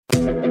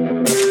Hello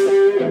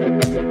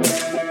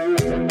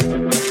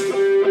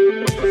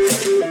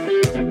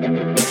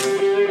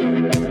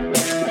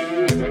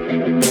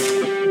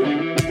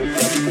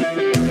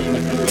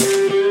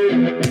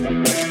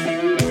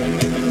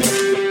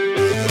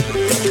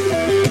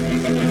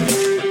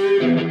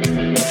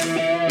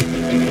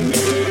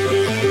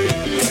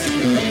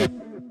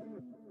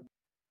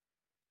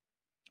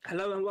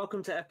and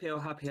welcome to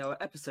FPL Happy Hour,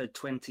 episode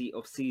 20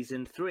 of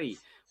season 3,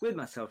 with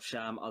myself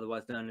Sham,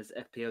 otherwise known as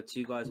FPL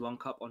 2 Guys 1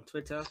 Cup on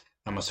Twitter.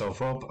 And myself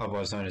Rob,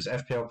 otherwise known as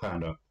FPL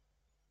Pounder.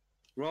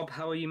 Rob,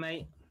 how are you,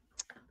 mate?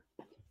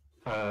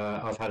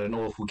 I've had an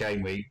awful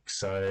game week,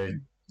 so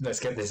let's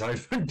get this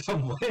over and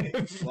done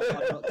with. Well,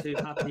 I'm not too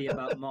happy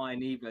about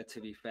mine either, to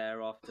be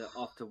fair.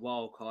 After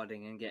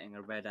wildcarding and getting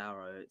a red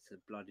arrow, it's a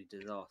bloody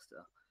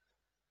disaster.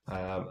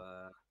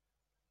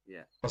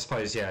 Yeah. I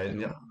suppose,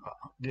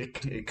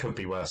 it could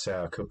be worse.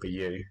 Yeah, it could be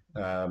you.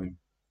 Could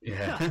be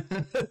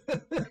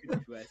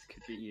worse,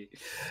 could be you.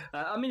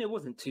 I mean, it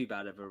wasn't too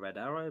bad of a red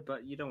arrow,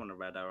 but you don't want a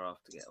red arrow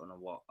after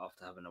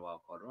having a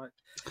wild card, right?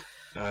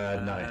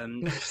 No.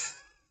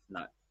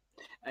 No.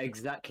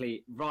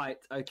 Exactly. Right.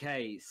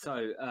 Okay.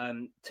 So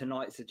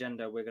tonight's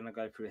agenda, we're going to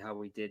go through how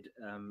we did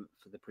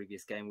for the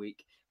previous game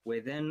week.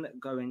 We're then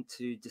going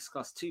to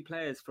discuss 2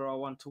 players for our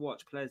one to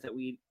watch, players that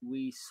we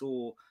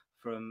saw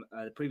from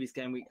the previous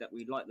game week that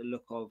we like the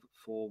look of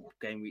for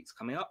game weeks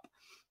coming up.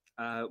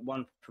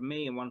 One from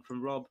me and one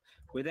from Rob.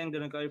 We're then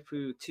going to go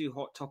through 2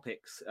 hot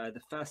topics. The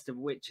first of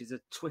which is a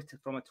Twitter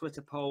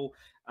poll,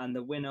 and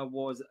the winner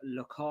was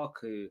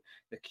Lukaku,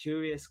 the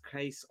curious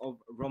case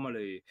of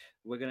Romelu.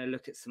 We're going to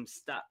look at some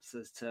stats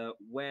as to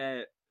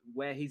where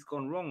he's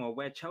gone wrong, or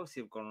where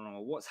Chelsea have gone wrong,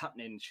 or what's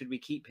happening. Should we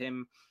keep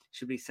him?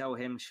 Should we sell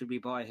him? Should we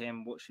buy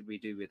him? What should we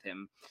do with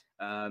him?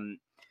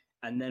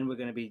 And then we're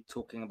going to be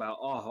talking about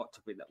our hot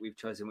topic that we've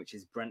chosen, which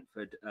is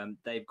Brentford.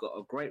 They've got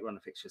a great run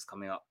of fixtures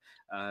coming up.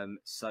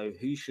 So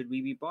who should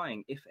we be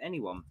buying, if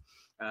anyone?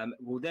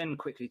 We'll then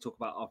quickly talk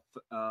about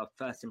our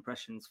first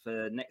impressions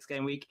for next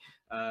game week,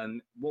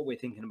 what we're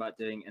thinking about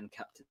doing, and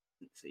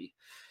captaincy.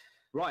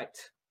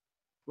 Right.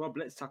 Rob,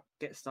 let's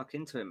get stuck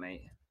into it,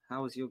 mate.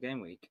 How was your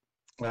game week?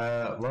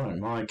 Right,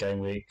 my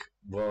game week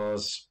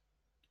was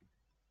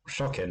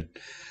shocking.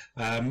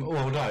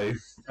 Although,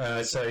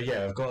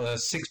 I've got a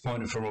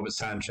 6-pointer from Robert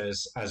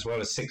Sanchez, as well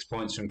as 6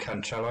 points from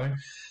Cancelo.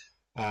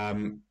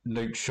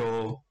 Luke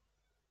Shaw,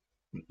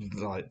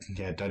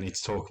 don't need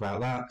to talk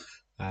about that.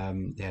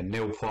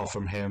 Nil point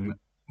from him.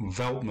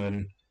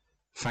 Veltman,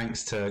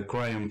 thanks to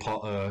Graham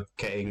Potter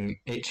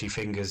getting itchy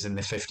fingers in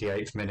the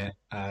 58th minute,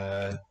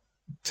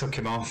 took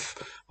him off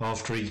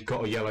after he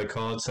got a yellow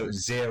card, so it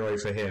was 0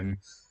 for him.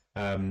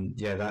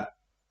 That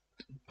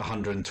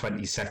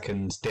 120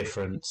 seconds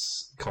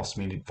difference cost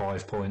me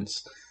 5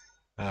 points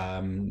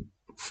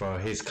for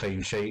his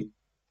clean sheet.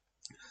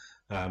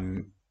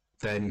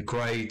 Then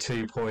Gray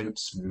 2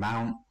 points,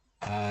 Mount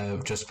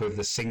just with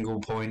the single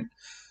point.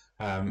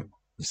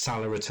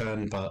 Salah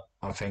returned, but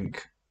I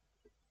think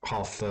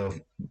half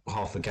the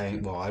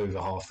game, over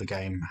half the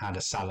game, had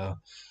a Salah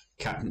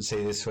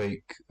captaincy this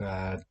week.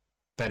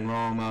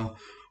 Benrahma,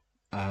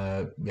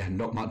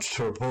 not much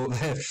to report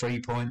there,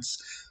 3 points.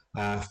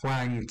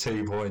 Hwang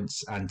 2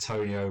 points,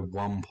 Antonio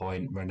 1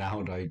 point,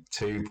 Ronaldo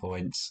 2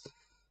 points.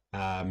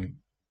 Awful,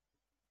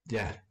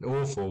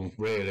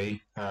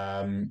 really.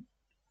 I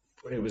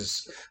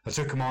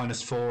took a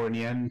 -4 in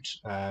the end.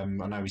 I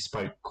know we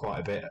spoke quite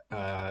a bit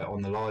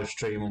on the live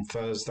stream on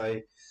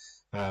Thursday,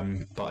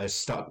 but I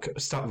stuck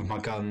with my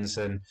guns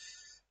and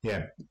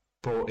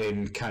brought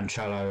in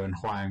Cancelo and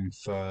Hwang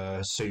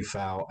for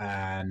Soufal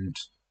and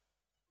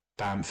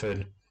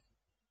Bamford.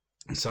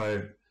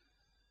 So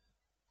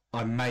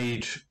I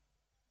made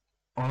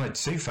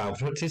Soufal.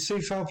 Did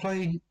Soufal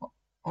play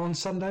on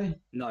Sunday?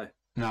 No,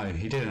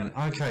 he didn't.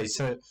 Okay,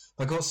 so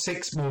I got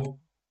 2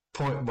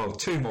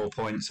 more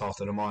points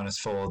after the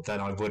 -4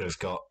 than I would have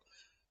got.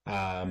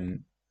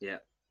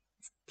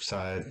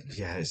 So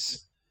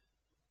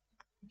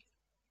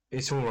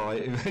it's all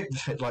right.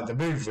 Like, the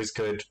move was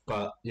good,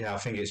 but I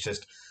think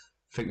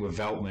with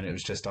Veltman it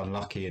was just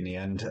unlucky in the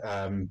end.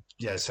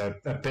 So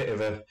a bit of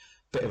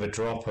a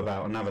drop,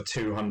 about another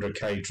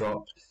 200k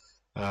drop.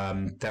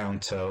 Down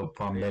to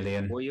 1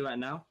 million. What are you at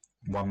now?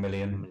 1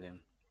 million. 1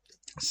 million.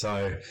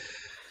 So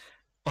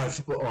I've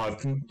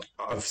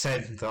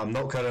said that I'm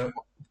not gonna.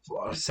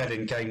 I said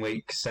in game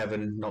week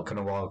 7, not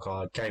gonna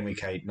wildcard. Game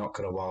week 8, not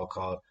gonna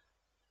wildcard.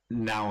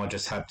 Now I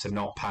just have to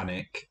not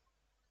panic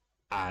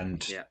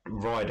and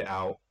ride it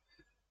out.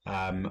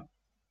 I'm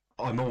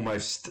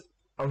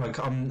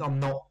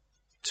not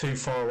too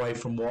far away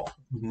from what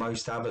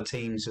most other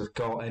teams have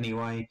got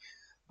anyway.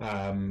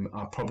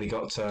 I've probably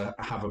got to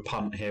have a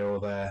punt here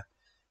or there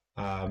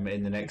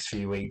in the next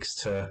few weeks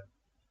to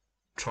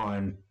try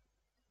and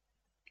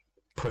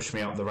push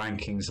me up the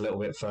rankings a little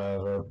bit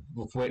further,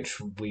 of which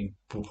we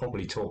will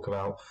probably talk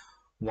about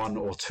 1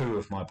 or 2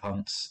 of my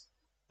punts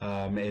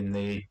in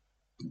the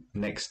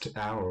next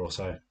hour or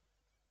so.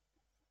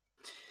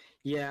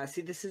 Yeah,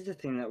 see, this is the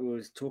thing that we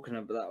was talking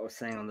about, that I was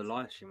saying on the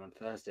live stream on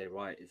Thursday,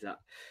 right? Is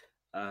that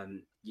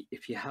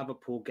if you have a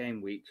poor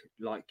game week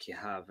like you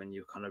have, and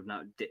you kind of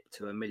now dip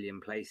to a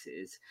million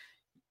places,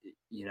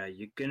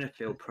 you're gonna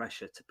feel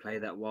pressure to play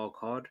that wild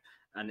card,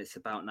 and it's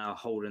about now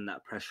holding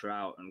that pressure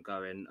out and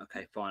going,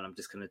 okay, fine, I'm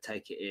just gonna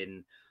take it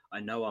in. I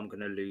know I'm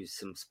gonna lose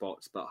some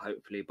spots, but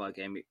hopefully by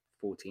game week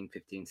 14,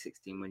 15,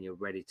 16, when you're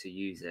ready to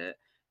use it,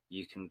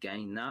 you can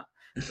gain that.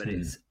 But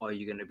are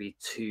you going to be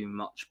too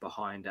much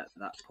behind at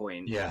that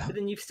point? Yeah. But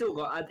then you've still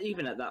got,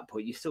 even at that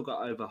point, you've still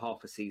got over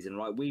half a season,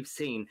 right? We've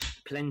seen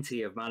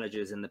plenty of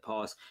managers in the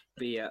past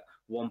be at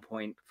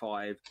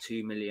 1.5,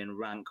 2 million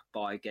rank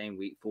by game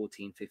week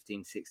 14,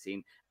 15,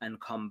 16, and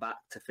come back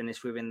to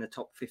finish within the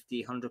top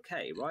 50,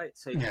 100K, right?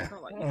 So it's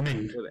not like you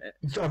can do it.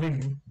 I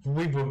mean,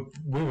 we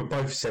were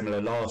both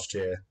similar last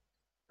year,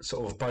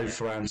 sort of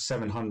both around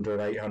 700,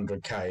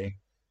 800K.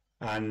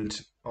 And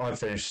I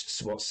finished,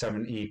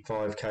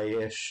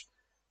 75K-ish.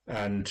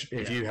 And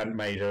if you hadn't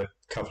made a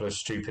couple of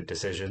stupid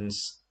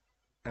decisions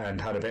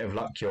and had a bit of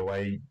luck your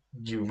way,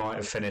 you might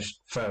have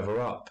finished further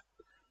up.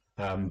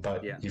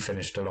 But you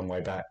finished a long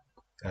way back.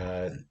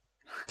 But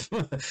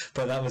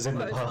that was in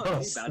the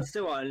past. Not too bad.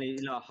 Still only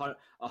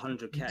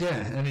 100K.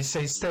 Yeah, and it's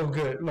still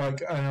good.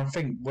 And I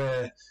think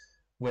we're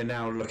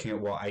now looking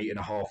at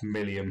 8.5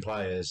 million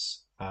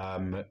players.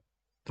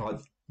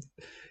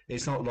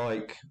 It's not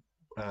like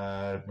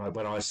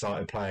when I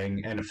started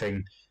playing,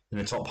 anything in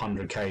the top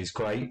 100K is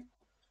great,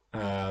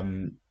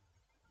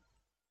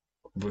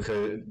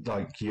 because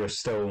you're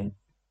still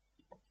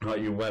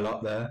you're well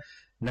up there.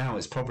 Now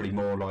it's probably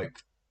more like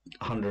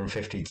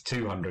 150 to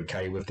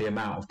 200K with the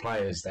amount of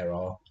players there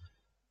are.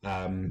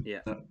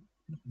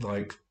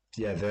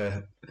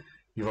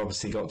 You've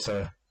obviously got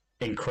to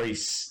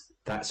increase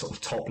that sort of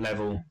top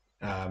level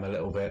a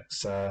little bit.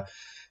 So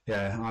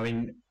I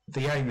mean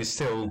the aim is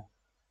still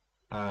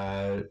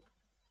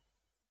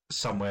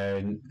somewhere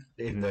in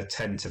the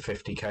 10 to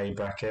 50K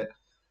bracket,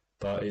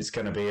 but it's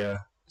going to be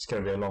a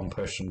long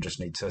push, and just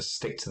need to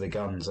stick to the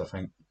guns, I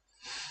think.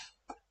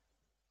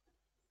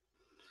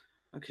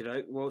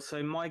 Okay, well,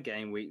 so my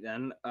game week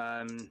then,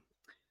 I'm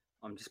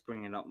just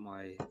bringing up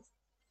my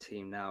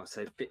team now.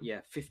 So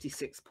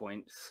 56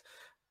 points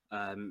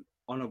on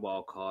a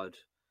wild card.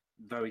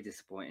 Very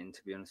disappointing,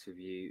 to be honest with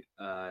you.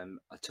 I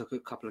took a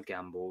couple of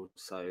gambles,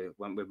 so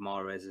went with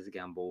Mahrez as a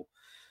gamble.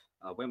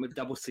 I went with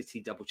double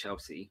City, double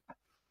Chelsea.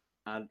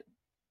 And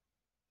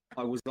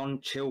I was on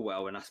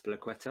Chilwell and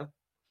Azpilicueta,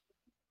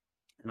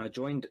 and I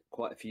joined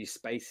quite a few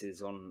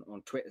spaces on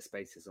Twitter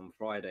Spaces on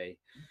Friday,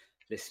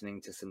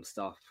 listening to some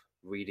stuff,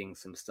 reading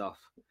some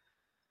stuff,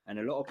 and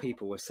a lot of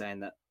people were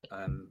saying that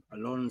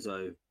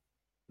Alonso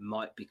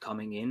might be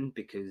coming in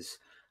because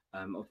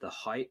of the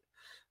height,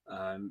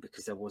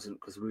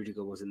 because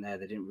Rudiger wasn't there.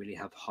 They didn't really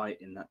have height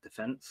in that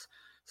defence,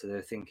 so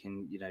they're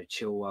thinking,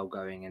 Chilwell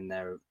going in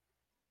there,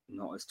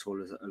 not as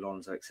tall as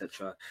Alonso,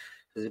 etc.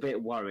 I was a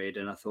bit worried,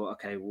 and I thought,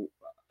 okay, well,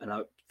 and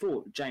I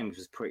thought James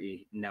was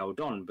pretty nailed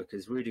on,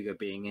 because Rudiger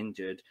being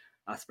injured,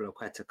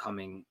 Azpilicueta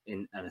coming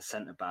in and a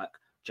centre back,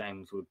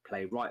 James would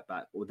play right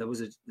back. Or there was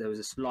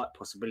a slight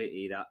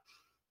possibility that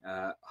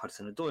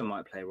Hudson-Odoi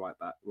might play right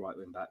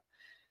wing back,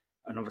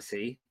 and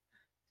obviously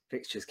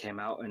fixtures came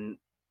out, and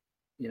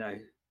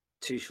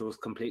Tuchel's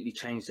completely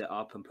changed it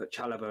up and put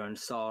Chalobah and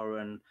Sarr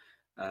and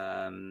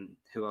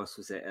who else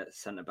was it at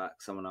centre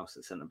back? Someone else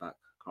at centre back.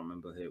 Can't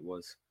remember who it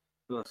was.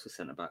 Who else was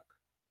centre back?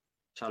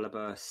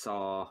 Chalobah,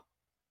 Sarr.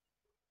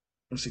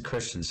 Was it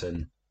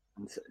Christensen?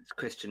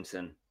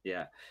 Christensen,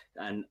 yeah.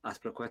 And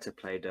Azpilicueta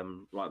played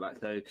right back.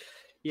 So,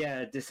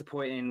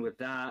 disappointing with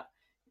that.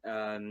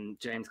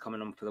 James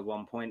coming on for the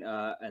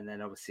 1-pointer, and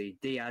then obviously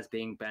Diaz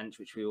being benched,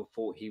 which we all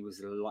thought he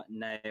was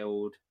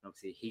nailed.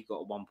 Obviously, he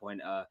got a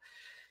 1-pointer.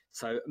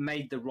 So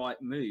made the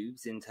right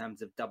moves in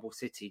terms of double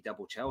City,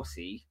 double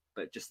Chelsea,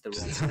 but just the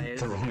wrong players.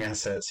 The wrong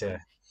assets, yeah.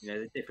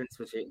 The difference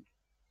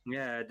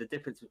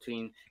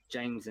between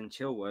James and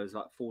Chilwell was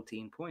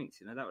 14 points.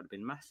 That would have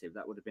been massive.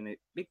 That would have been a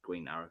big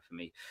green arrow for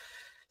me.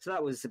 So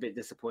that was a bit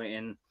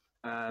disappointing.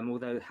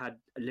 Although had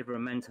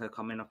Livramento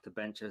coming off the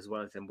bench as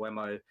well as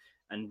Mbeumo,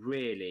 and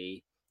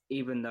really,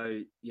 even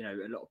though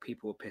a lot of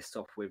people were pissed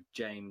off with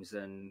James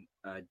and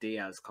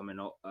Diaz coming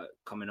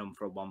on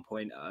for a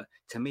 1-pointer,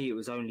 to me it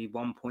was only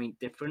 1 point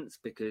difference,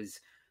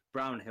 because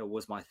Brownhill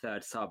was my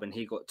third sub and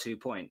he got 2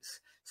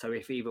 points. So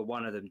if either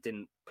one of them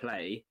didn't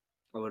play,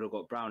 I would have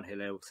got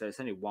Brownhill. So it's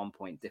only 1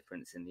 point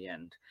difference in the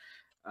end.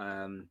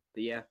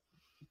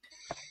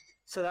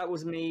 So that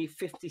was me,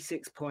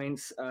 56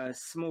 points,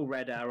 small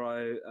red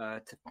arrow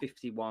to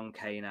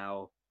 51K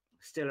now.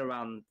 Still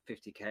around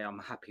 50K. I'm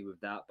happy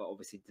with that, but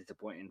obviously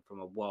disappointing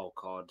from a wild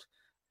card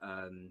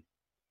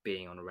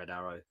being on a red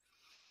arrow.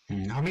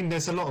 I mean,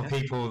 there's a lot of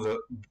people that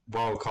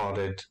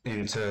wildcarded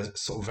into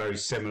sort of very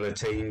similar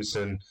teams,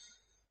 and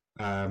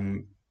we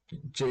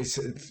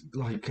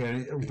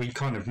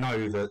kind of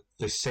know that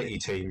the City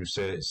teams,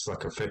 it's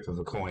like a flip of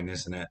a coin,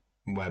 isn't it?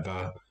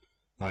 Whether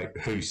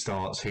who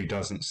starts, who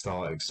doesn't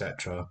start,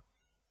 etc.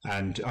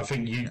 And I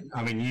think you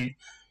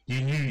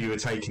knew you were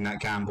taking that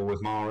gamble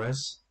with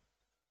Mahrez.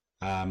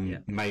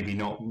 Maybe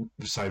not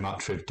so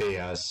much with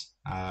Diaz.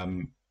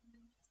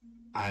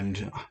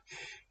 and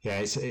yeah,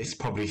 it's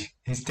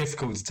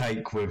difficult to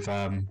take with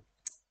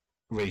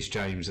Reece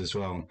James as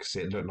well, because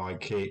it looked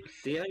like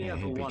The only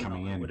other he'd be one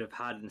coming I in. would have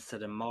had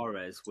instead of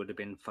Mahrez would have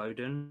been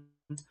Foden,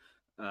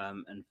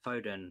 and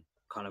Foden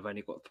kind of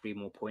only got 3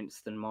 more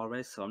points than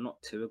Mahrez, so I'm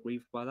not too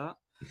aggrieved by that.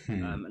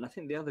 And I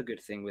think the other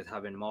good thing with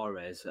having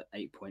Mahrez at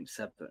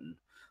 8.7,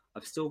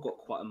 I've still got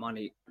quite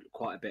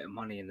a bit of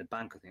money in the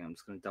bank. I think I'm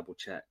just going to double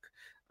check.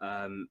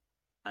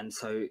 And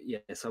so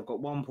so I've got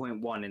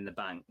 1.1 in the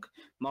bank.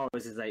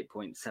 Mahrez is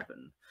 8.7.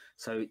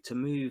 So to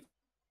move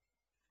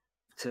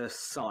to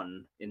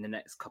Son in the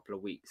next couple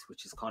of weeks,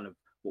 which is kind of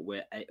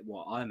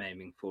what I'm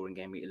aiming for in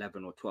game week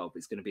 11 or 12,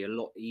 it's going to be a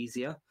lot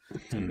easier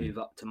to move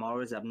up to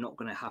Mahrez. I'm not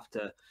going to have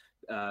to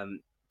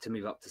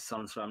move up to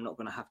Son, so I'm not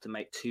going to have to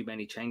make too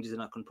many changes,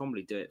 and I can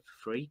probably do it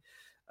for free.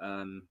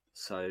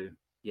 So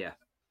yeah,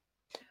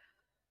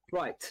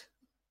 right.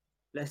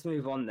 Let's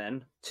move on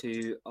then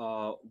to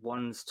our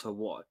ones to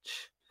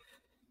watch.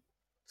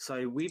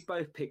 So we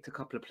both picked a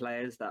couple of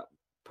players that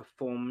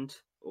performed,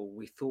 or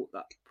we thought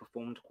that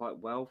performed quite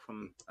well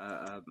from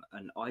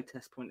an eye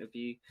test point of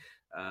view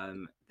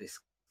this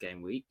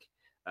game week.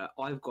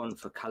 I've gone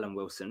for Callum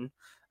Wilson.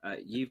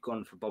 You've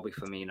gone for Bobby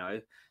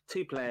Firmino.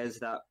 2 players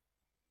that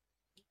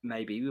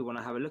maybe we want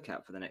to have a look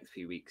at for the next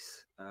few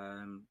weeks.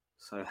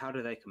 So how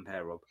do they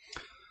compare, Rob?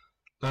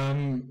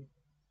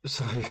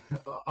 So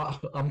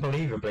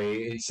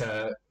unbelievably, it's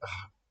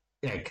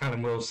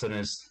Callum Wilson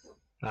has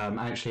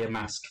actually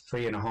amassed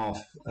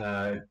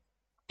 3.5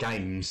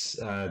 games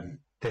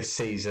this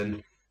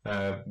season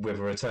with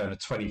a return of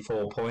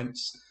 24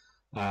 points,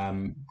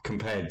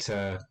 compared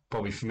to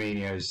Bobby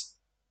Firmino's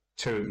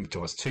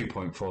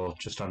 2.4,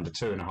 just under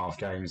 2.5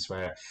 games,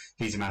 where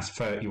he's amassed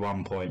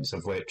 31 points,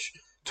 of which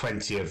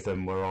 20 of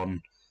them were on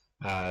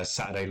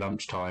Saturday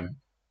lunchtime.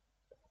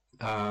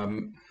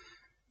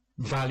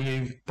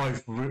 Value,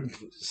 both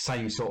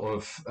same sort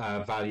of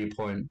value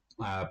point.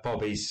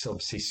 Bobby's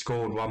obviously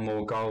scored 1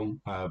 more goal,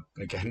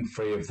 again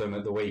 3 of them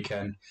at the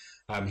weekend.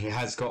 He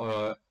has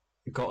got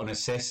an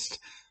assist.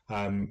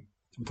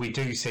 We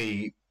do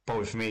see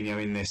Bobby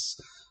Firmino in this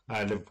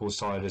Liverpool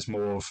side as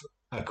more of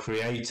a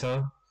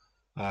creator,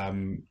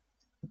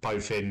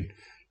 both in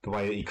the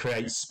way that he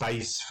creates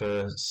space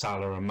for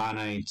Salah and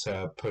Mane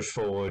to push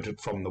forward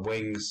from the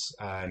wings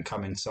and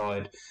come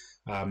inside,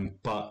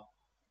 but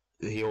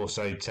he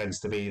also tends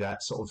to be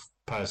that sort of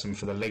person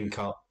for the link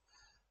up,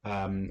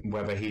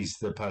 whether he's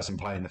the person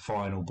playing the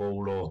final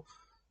ball or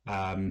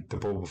the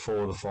ball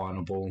before the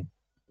final ball.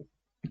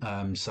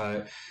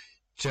 So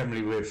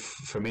generally with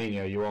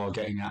Firmino, you are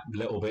getting that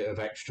little bit of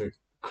extra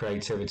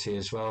creativity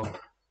as well.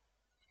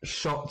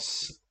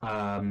 Shots,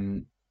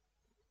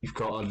 you've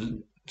got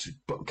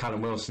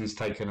Callum Wilson's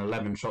taken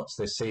 11 shots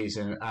this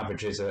season,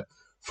 averages at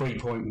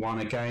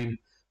 3.1 a game,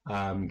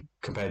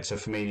 compared to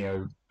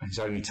Firmino,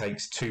 who only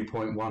takes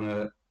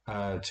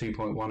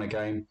 2.1 a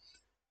game.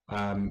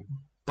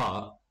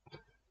 But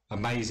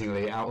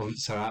amazingly, out of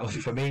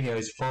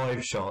Firmino's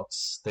 5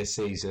 shots this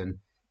season,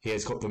 he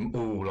has got them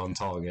all on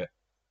target.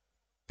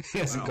 He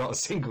hasn't got a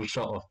single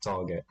shot off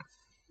target,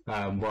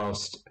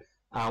 whilst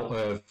out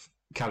of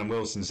Callum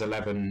Wilson's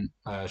 11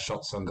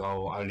 shots on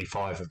goal, only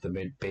 5 of them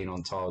been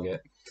on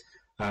target.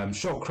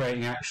 Shot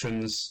creating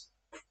actions,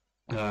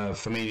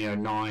 Firmino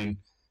 9,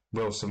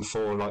 Wilson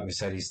 4. Like we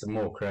said, he's the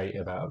more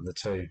creative out of the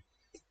 2.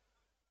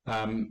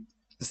 Then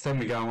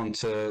we go on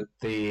to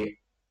the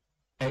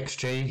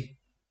XG.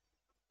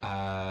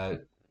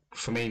 Firmino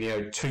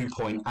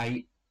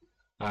 2.8.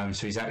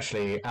 So he's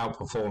actually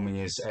outperforming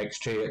his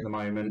XG at the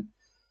moment.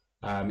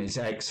 His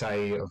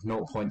XA of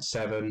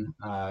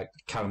 0.7,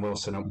 Callum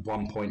Wilson at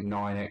 1.9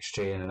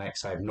 XG and an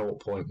XA of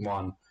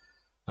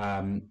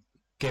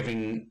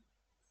 0.1.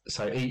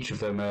 So each of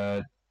them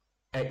are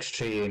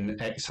XG in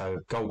XO,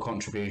 goal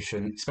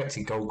contribution,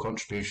 expected goal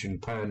contribution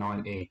per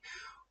 90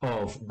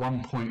 of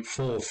 1.44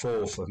 for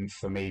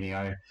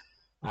Firmino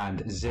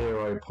and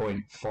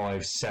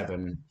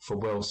 0.57 for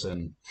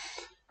Wilson.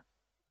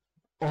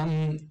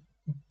 On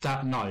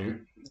that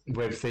note,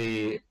 with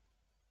the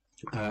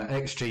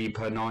XG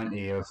per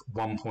 90 of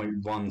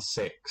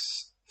 1.16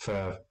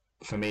 for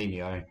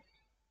Firmino,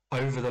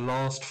 over the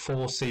last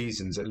 4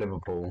 seasons at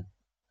Liverpool,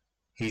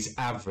 he's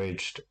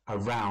averaged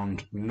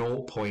around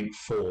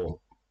 0.4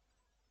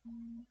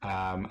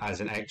 as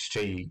an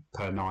XG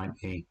per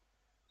 90.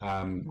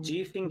 Do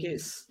you think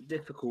it's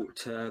difficult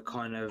to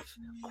kind of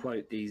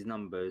quote these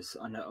numbers?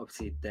 I know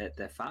obviously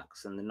they're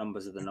facts and the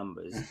numbers are the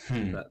numbers,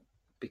 but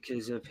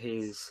because of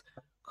his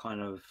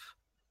kind of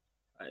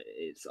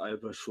it's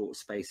over a short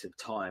space of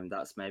time,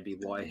 that's maybe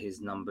why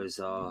his numbers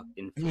are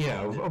inflated.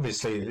 Yeah,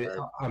 obviously.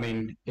 I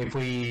mean, if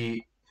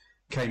we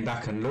came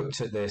back and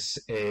looked at this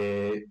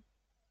in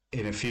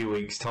a few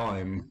weeks'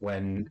 time,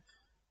 when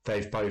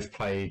they've both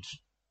played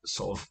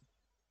sort of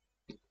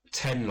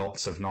 10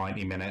 lots of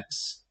 90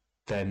 minutes,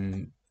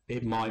 then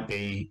it might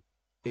be,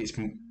 it's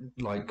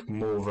like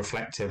more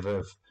reflective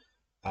of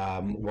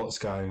what's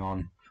going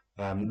on.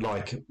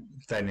 Like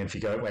then if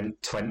you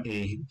went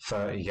 20,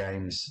 30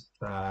 games,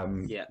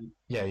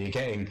 you're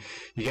getting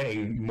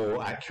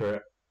more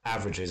accurate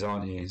averages,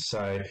 aren't you?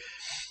 So,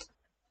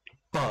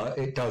 but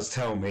it does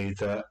tell me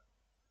that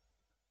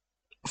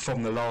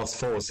from the last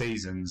 4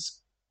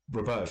 seasons,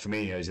 Roberto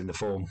Firmino's in the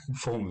form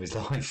of his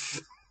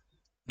life.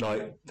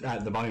 Like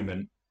at the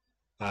moment,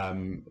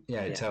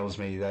 it tells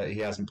me that he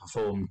hasn't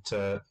performed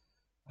to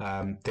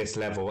this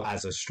level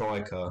as a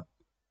striker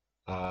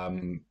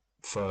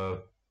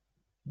for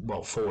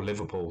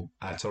Liverpool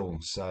at all.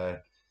 So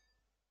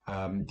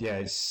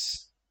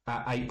it's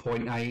at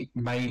 8.8,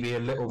 maybe a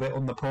little bit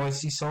on the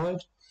pricey side,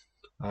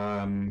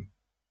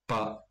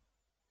 but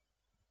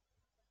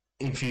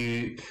if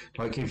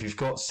you've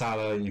got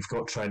Salah, you've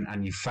got Trent,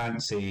 and you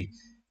fancy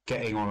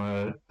getting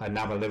on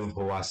another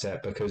Liverpool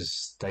asset,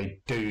 because they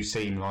do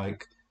seem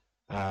like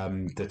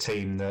the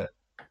team that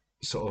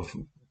sort of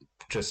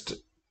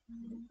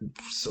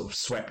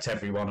swept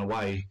everyone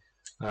away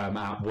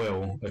at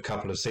will a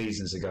couple of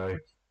seasons ago.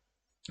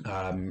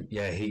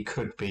 He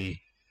could be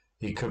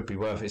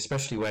worth it,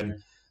 especially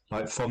when,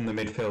 like, from the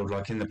midfield,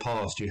 like in the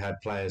past, you had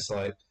players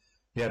like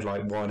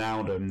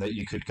Wijnaldum that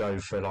you could go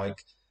for,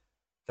 like,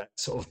 that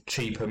sort of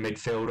cheaper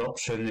midfield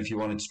option if you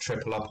wanted to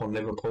triple up on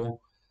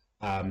Liverpool.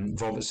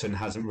 Robertson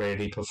hasn't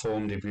really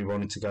performed if you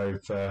wanted to go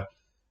for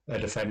a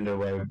defender,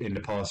 where in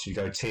the past you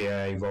go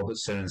TA,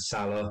 Robertson and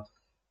Salah.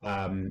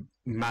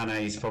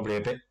 Mane's probably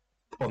a bit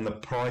on the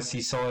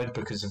pricey side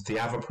because of the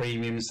other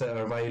premiums that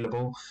are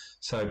available.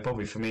 So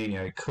Bobby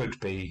Firmino could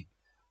be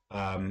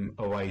a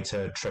way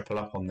to triple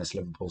up on this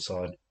Liverpool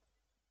side.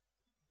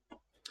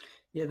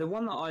 Yeah, the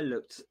one that I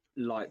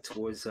liked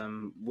was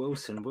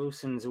Wilson.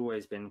 Wilson's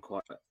always been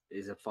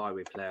is a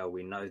fiery player,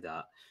 we know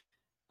that.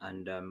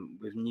 And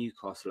with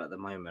Newcastle at the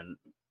moment,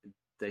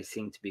 they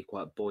seem to be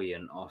quite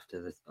buoyant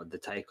after the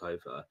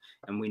takeover.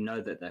 And we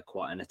know that they're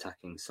quite an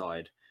attacking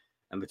side.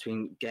 And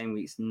between game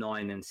weeks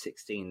 9 and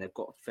 16, they've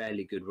got a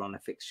fairly good run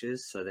of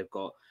fixtures. So they've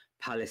got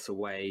Palace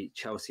away,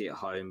 Chelsea at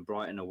home,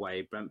 Brighton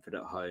away, Brentford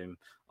at home,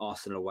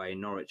 Arsenal away,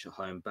 Norwich at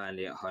home,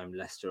 Burnley at home,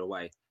 Leicester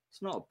away.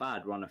 It's not a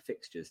bad run of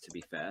fixtures, to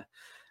be fair.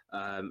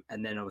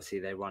 And then obviously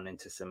they run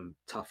into some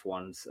tough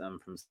ones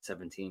from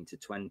 17 to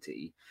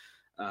 20.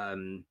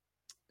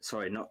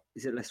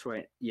 Is it Leicester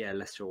away? Yeah,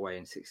 Leicester away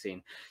in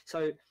 16.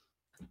 So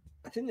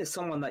I think there's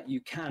someone that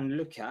you can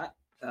look at,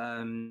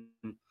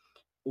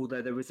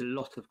 although there is a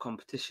lot of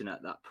competition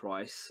at that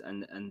price,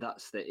 and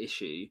that's the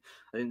issue.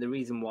 I think the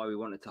reason why we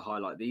wanted to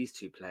highlight these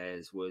two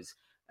players was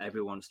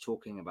everyone's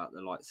talking about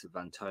the likes of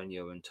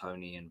Antonio and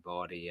Tony and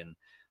Vardy and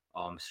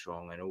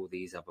Armstrong and all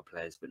these other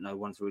players, but no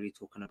one's really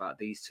talking about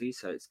these two.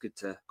 So it's good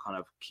to kind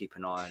of keep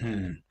an eye on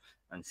it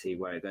and see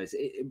where it goes.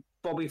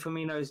 Bobby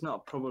Firmino is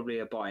not probably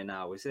a buy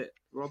now, is it,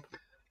 Rob?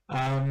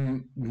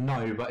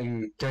 No, but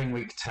in game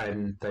week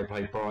 10, they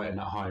play Brighton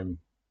at home.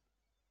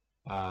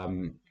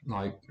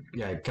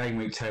 Game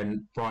week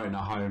 10, Brighton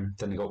at home.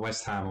 Then they got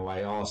West Ham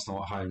away,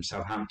 Arsenal at home,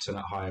 Southampton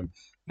at home,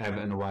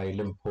 Everton away,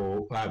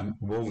 Liverpool,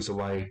 Wolves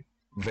away,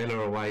 Villa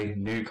away,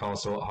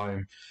 Newcastle at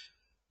home.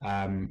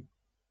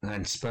 And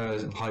then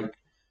Spurs, like,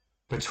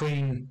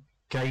 between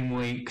game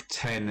week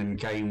 10 and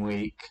game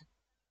week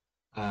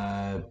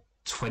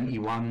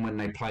 21, when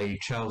they play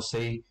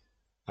Chelsea,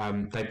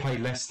 they play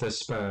Leicester,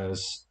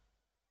 Spurs,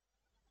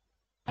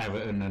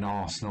 Everton and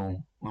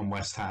Arsenal and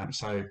West Ham.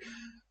 So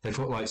they've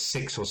got like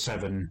 6 or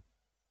 7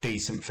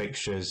 decent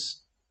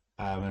fixtures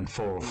and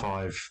 4 or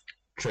 5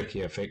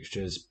 trickier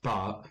fixtures.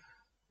 But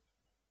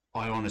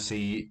I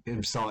honestly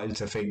am starting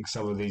to think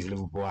some of these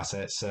Liverpool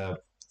assets are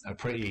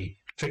pretty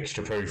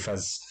fixture-proof,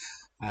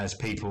 as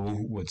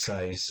people would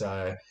say.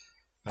 So,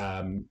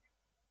 and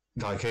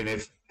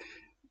if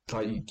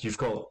you've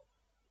got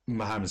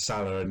Mohamed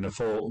Salah in the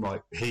form,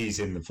 like he's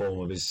in the form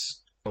of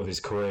his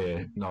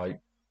career, like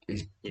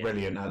he's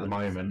brilliant at the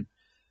moment,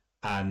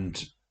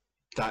 and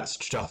that's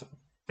just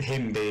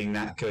him being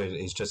that good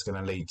is just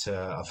going to lead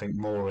to, I think,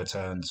 more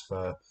returns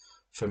for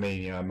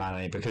Firmino and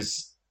Mane,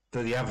 because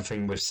the other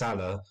thing with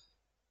Salah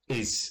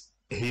is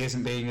he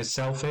isn't being as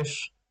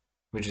selfish,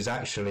 which is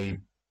actually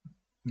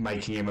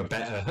making him a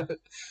better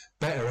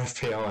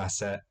FPL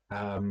asset.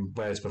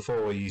 Whereas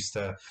before he'd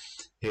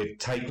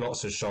take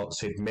lots of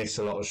shots, he'd miss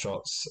a lot of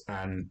shots,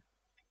 and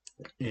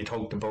he'd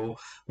hold the ball.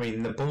 I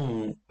mean, the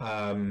ball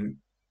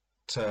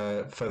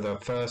for the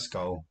first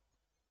goal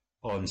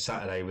on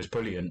Saturday was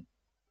brilliant,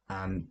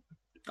 and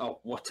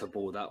what a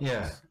ball that was!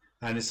 Yeah,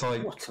 and it's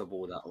like what a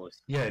ball that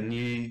was. Yeah, and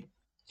you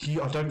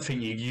I don't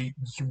think you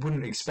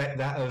wouldn't expect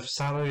that of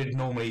Salah. He'd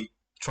normally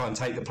try and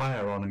take the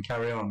player on and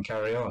carry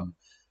on.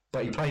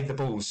 But he played the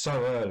ball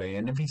so early,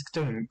 and if he's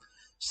doing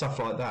stuff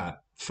like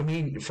that,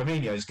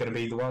 Firmino's going to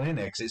be the one in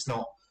there, because it's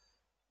not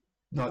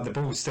like the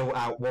ball's still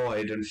out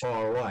wide and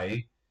far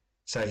away.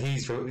 So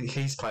he's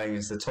playing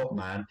as the top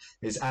man.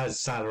 It's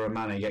as Salah and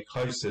Mane get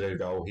close to the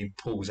goal, he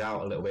pulls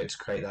out a little bit to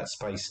create that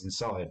space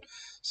inside.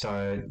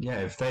 So yeah,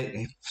 if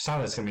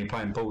Salah's going to be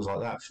playing balls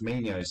like that,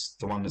 Firmino's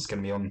the one that's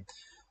going to be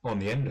on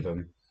the end of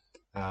them.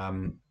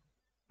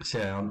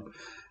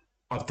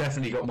 I've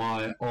definitely got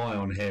my eye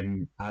on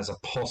him as a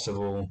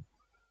possible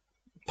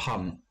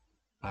punt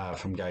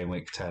from game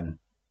week 10.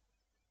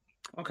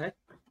 Okay.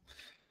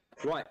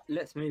 Right,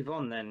 let's move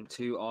on then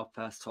to our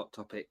first hot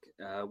topic.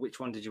 Which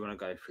one did you want to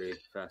go through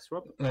first,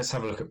 Rob? Let's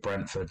have a look at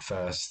Brentford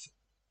first.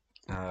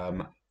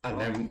 And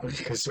then,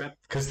 because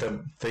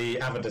the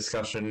other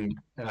discussion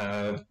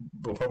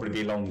will probably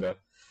be longer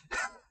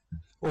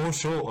or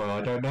shorter,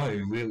 I don't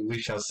know. We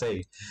shall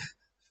see.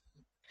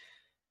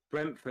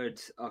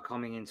 Brentford are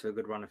coming into a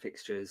good run of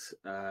fixtures.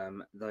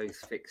 Those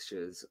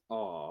fixtures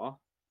are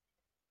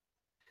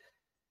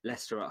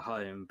Leicester at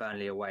home,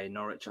 Burnley away,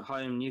 Norwich at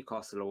home,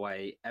 Newcastle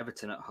away,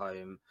 Everton at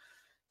home,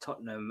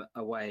 Tottenham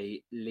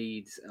away,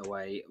 Leeds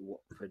away,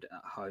 Watford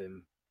at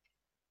home.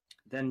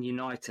 Then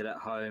United at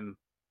home,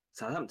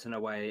 Southampton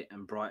away,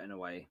 and Brighton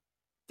away.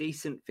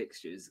 Decent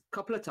fixtures. A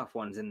couple of tough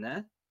ones in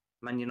there.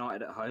 Man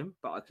United at home,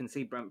 but I can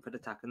see Brentford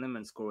attacking them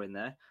and scoring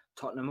there.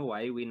 Tottenham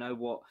away, we know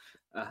what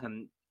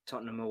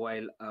Tottenham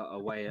away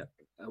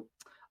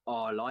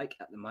are like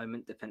at the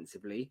moment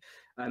defensively.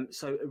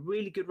 So a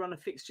really good run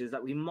of fixtures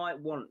that we might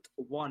want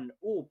one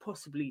or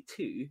possibly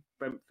two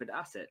Brentford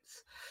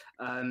assets.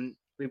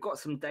 We've got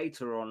some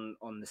data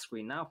on the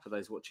screen now for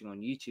those watching on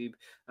YouTube,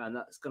 and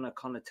that's going to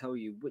kind of tell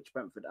you which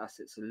Brentford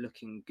assets are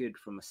looking good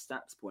from a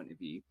stats point of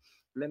view.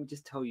 Let me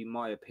just tell you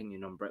my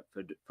opinion on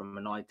Brentford from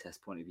an eye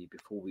test point of view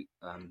before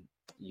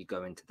you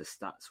go into the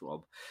stats,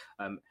 Rob.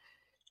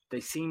 They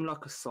seem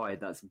like a side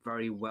that's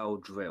very well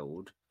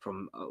drilled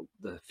from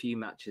the few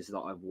matches that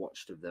I've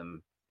watched of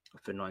them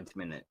for 90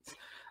 minutes.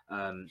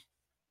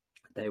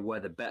 They were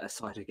the better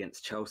side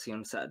against Chelsea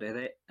on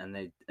Saturday, and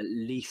they at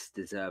least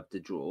deserved a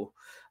draw.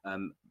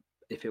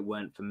 If it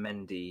weren't for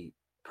Mendy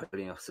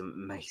putting off some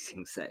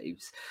amazing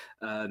saves.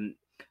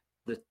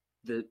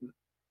 The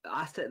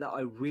asset that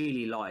I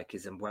really like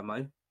is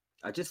Mbeumo.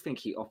 I just think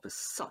he offers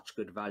such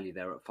good value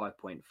there at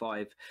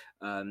 5.5.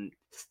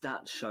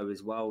 Stats show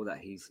as well that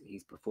he's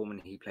performing.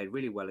 He played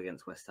really well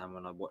against West Ham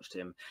when I watched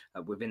him.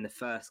 Within the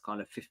first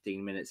kind of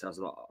 15 minutes, I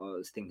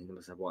was thinking to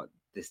myself, "What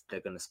they're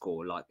going to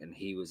score?" And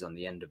he was on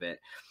the end of it.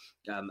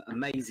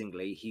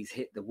 Amazingly, he's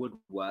hit the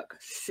woodwork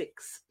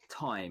 6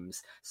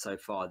 times so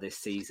far this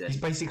season. He's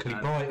basically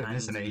Brighton,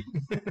 isn't he?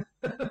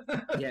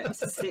 Yeah,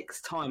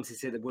 6 times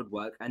he's hit the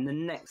woodwork, and the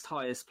next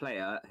highest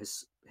player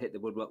has hit the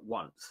woodwork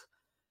once,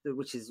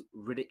 which is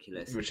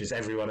ridiculous. Which is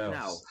everyone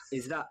else.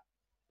 Now,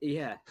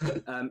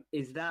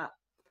 is that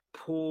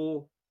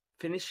poor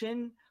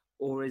finishing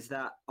or is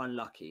that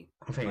unlucky?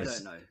 I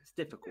don't know. It's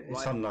difficult.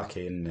 It's right?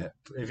 unlucky, isn't it?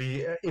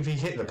 If he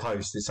hit the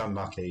post, it's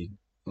unlucky.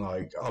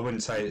 Like, I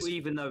wouldn't say it's...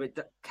 Even though it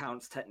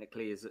counts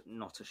technically as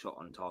not a shot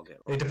on target.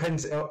 Right? It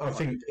depends. I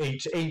think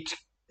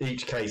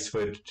each case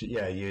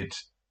you'd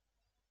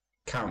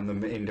count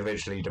them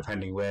individually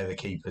depending where the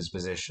keeper's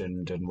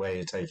positioned and where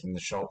you're taking the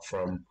shot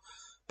from.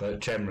 But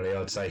generally,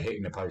 I'd say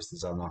hitting the post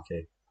is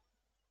unlucky.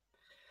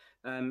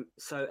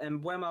 So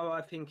Mbeumo,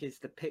 I think, is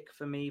the pick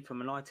for me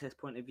from an eye test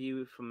point of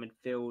view from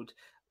midfield.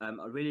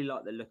 I really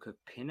like the look of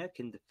Pinnock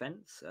in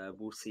defence.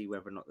 We'll see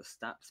whether or not the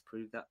stats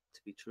prove that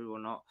to be true or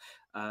not.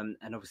 And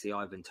obviously,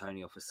 Ivan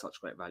Toney offers such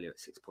great value at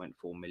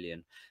 6.4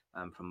 million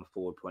from a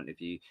forward point of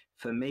view.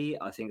 For me,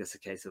 I think it's a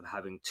case of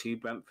having 2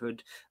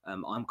 Brentford.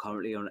 I'm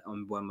currently on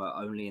Mbeumo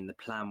only, and the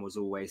plan was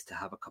always to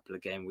have a couple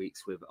of game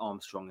weeks with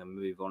Armstrong and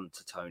move on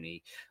to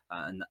Toney.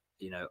 And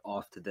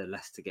after the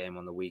Leicester game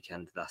on the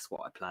weekend, that's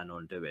what I plan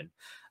on doing.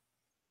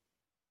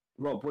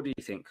 Rob, what do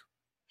you think?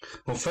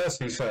 Well, first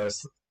things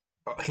first,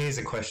 here's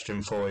a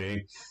question for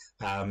you.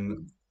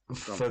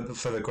 For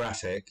the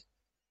graphic,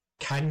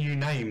 can you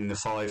name the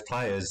 5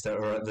 players that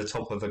are at the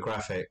top of the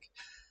graphic?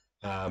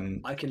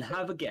 I can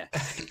have a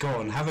guess. Go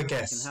on, have a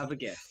guess. I can have a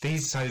guess.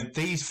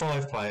 These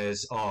 5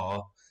 players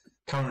are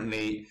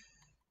currently,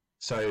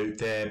 so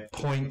their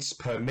points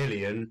per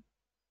million,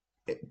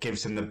 it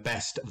gives them the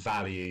best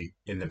value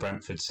in the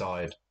Brentford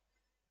side.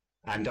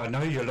 And I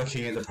know you're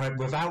looking at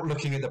without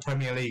looking at the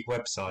Premier League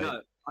website.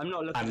 No, I'm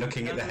not looking. And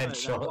looking at the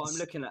headshots. No, what I'm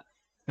looking at.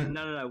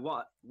 No.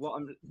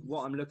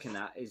 What I'm looking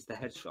at is the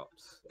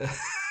headshots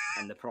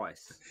and the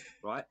price.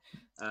 Right.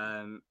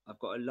 I've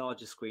got a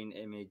larger screen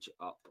image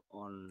up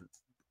on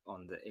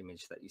the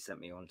image that you sent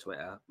me on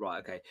Twitter. Right.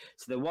 Okay.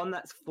 So the one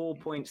that's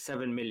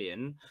 4.7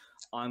 million,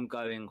 I'm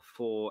going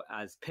for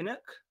as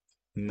Pinnock.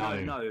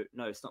 No,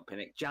 it's not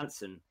Pinnock.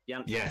 Janssen.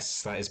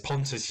 Yes, that is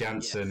Pontus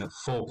Janssen at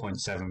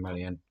 4.7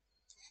 million.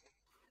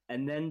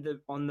 And then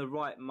on the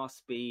right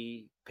must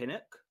be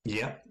Pinnock.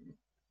 Yep.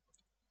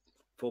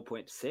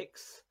 4.6.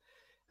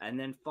 And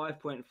then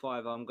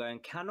 5.5, I'm going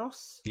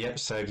Canos. Yep,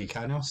 Sergi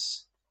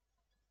Canos.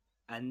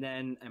 And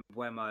then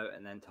Mbeumo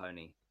and then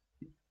Toney.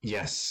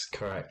 Yes,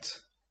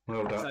 correct.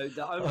 Well done. So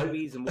the only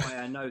reason why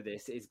I know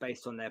this is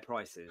based on their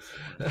prices.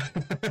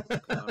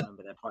 I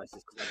remember their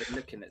prices because I've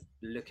been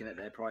looking at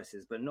their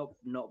prices, but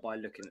not by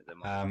looking at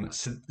them.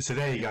 So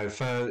there you go.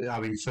 For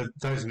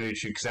those new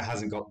to, because it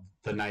hasn't got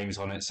the names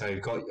on it. So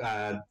you've got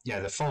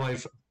the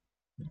 5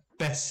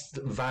 best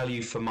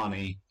value for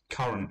money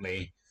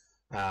currently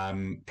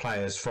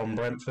players from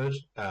Brentford.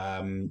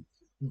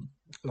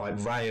 Like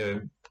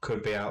Raya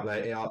could be up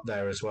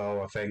there as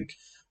well, I think.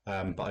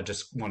 But I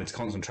just wanted to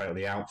concentrate on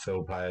the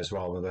outfield players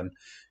rather than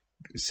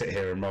sit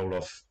here and roll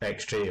off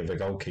XG of a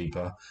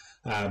goalkeeper.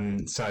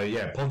 Pontus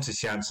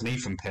Jansson,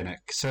 Ethan Pinnock,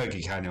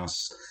 Sergi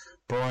Canos,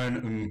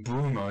 Brian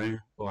Mbeumo,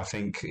 I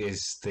think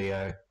is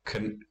the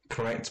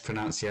correct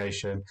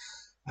pronunciation,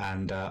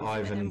 and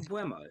Ivan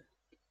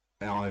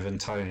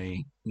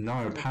Toney.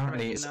 No,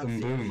 apparently it's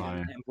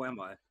Mbeumo.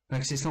 No,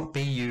 because it's not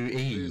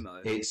B-U-E,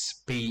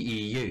 it's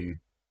B-E-U.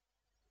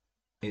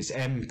 It's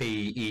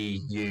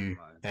M-B-E-U-M-O.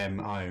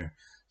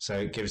 So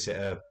it gives it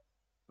a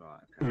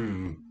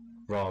ooh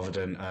rather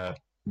than a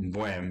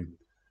mwem,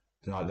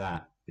 like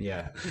that.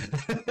 Yeah.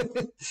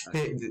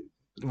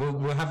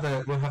 We'll have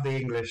the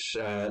English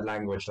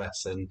language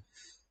lesson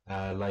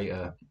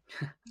later.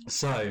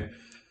 So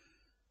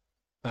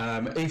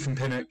Ethan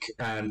Pinnock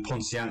and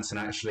Pontus Jansson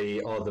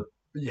actually are the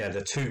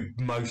two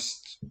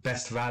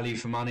best value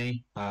for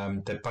money.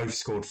 They both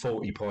scored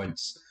 40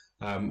 points.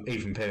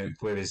 Ethan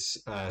Pinnock with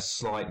his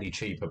slightly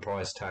cheaper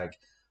price tag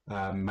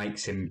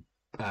makes him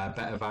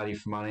better value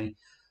for money.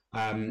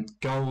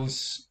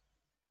 Goals,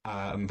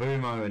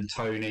 Mbeumo and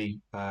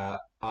Toney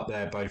up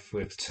there both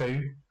with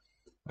 2.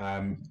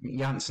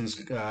 Jansson's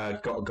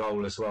got a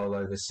goal as well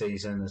though this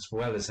season, as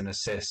well as an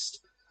assist.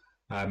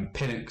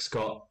 Pinnock's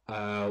got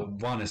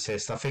 1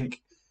 assist. I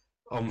think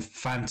on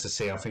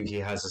fantasy, I think he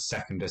has a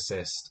second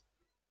assist,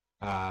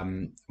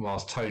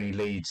 whilst Toney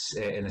leads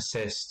it in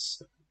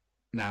assists.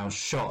 Now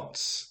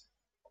shots,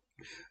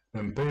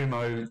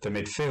 Mbeumo, the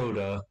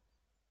midfielder,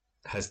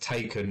 has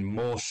taken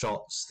more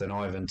shots than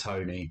Ivan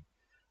Toney,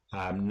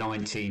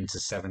 19 to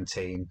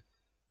 17.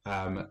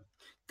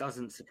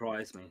 Doesn't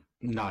surprise me.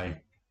 No.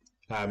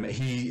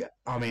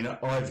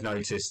 I've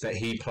noticed that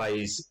he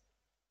plays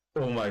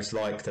almost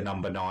like the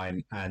number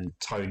 9 and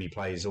Toney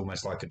plays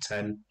almost like a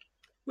 10.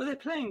 Well, they're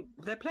playing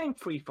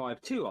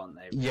 3-5-2, aren't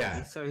they?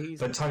 Yeah. So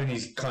but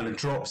Toney's kind of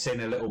drops in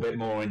a little bit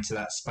more into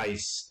that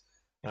space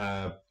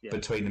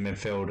between the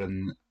midfield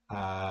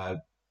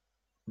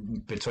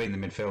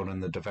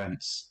and the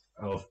defence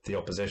of the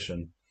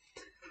opposition.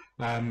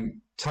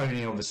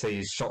 Toney, obviously,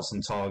 his shots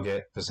on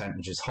target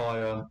percentage is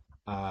higher,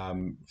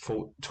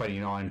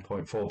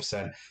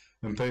 29.4%,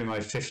 and Mbeumo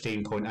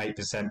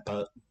 15.8%.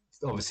 But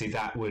obviously,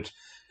 it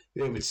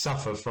would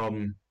suffer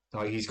from,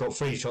 like, he's got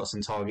 3 shots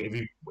on target.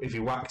 If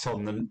you whacked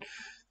on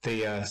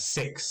the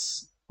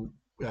 6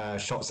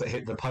 shots that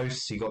hit the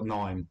posts, you got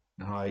 9,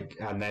 right?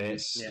 And then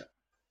it's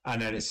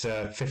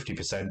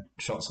 50%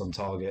 shots on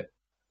target.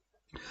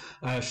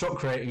 Shot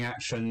creating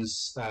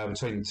actions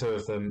between the two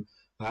of them,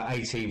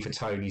 18 for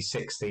Toney,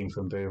 16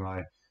 from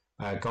Mbeumo.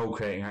 Goal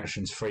creating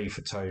actions 3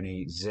 for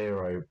Toney,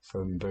 0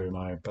 from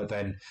Mbeumo. But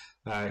then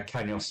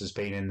Canos has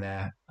been in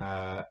there,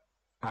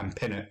 and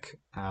Pinnock,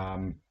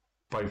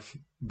 both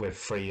with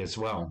 3 as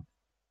well.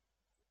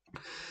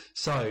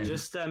 So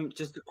just a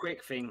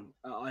quick thing.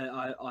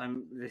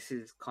 I'm this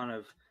is kind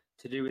of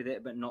to do with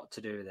it, but not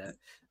to do with it.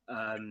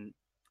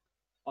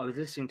 I was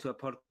listening to a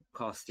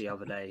podcast the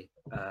other day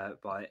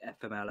by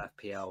FML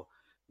FPL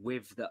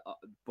with the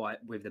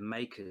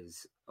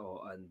makers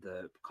and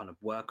the kind of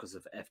workers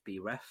of FB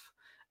Ref,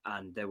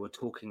 and they were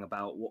talking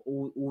about what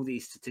all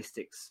these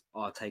statistics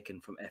are taken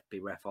from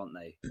FB Ref, aren't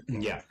they?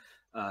 Yeah.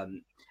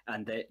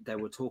 And they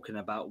were talking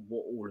about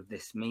what all of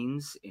this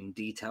means in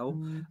detail.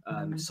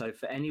 So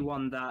for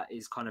anyone that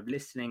is kind of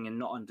listening and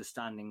not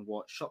understanding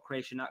what shot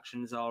creation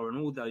actions are and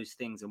all those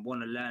things and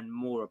want to learn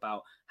more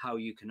about how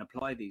you can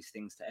apply these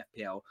things to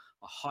FPL,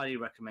 I highly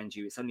recommend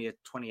you. It's only a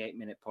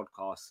 28-minute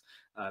podcast.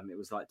 It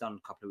was done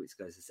a couple of weeks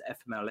ago. It's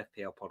FML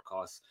FPL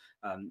podcast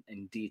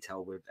in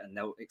detail and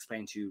they'll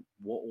explain to you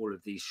what all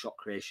of these shot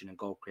creation and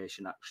goal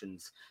creation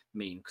actions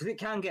mean, because it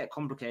can get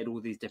complicated,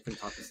 all these different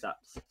types of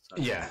stats. So.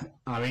 Yeah,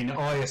 I mean,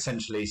 I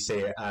essentially see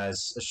it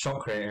as a shot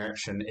creating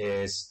action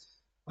is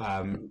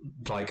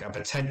like a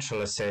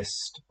potential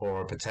assist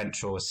or a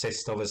potential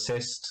assist of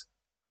assist.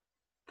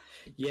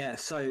 Yeah,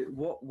 so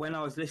when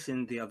I was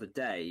listening the other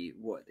day,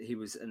 what he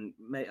was, and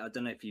I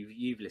don't know if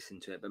you've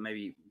listened to it, but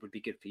maybe it would be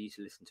good for you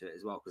to listen to it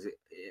as well, because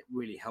it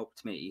really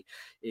helped me,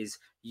 is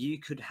you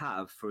could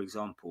have, for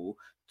example,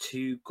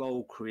 2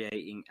 goal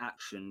creating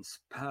actions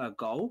per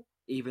goal,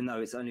 even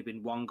though it's only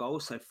been 1 goal.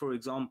 So, for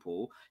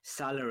example,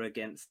 Salah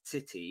against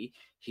City,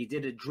 he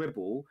did a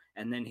dribble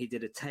and then he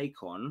did a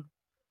take on,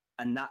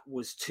 and that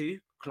was 2,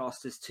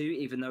 classed as 2,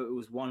 even though it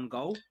was 1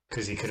 goal.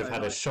 Because he could have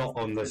had a shot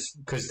on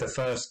because the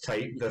first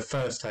take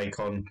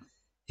on,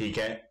 he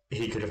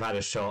could have had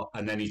a shot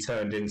and then he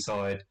turned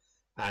inside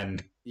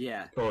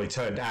or he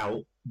turned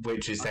out,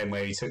 which is then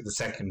where he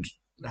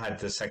had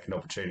the second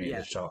opportunity of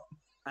the shot.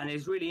 And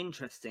it's really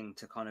interesting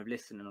to kind of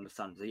listen and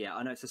understand. So, yeah,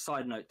 I know it's a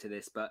side note to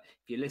this, but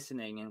if you're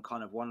listening and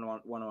kind of want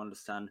to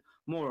understand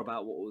more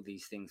about what all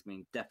these things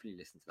mean, definitely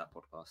listen to that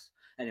podcast.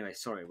 Anyway,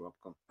 sorry, Rob.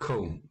 Go on.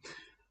 Cool.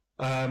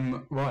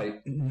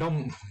 Right.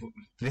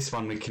 This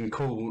one we can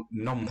call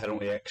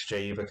non-penalty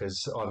XG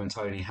because Ivan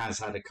Toney has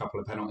had a couple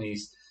of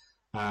penalties.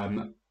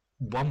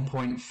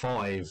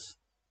 1.5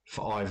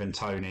 for Ivan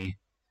Toney,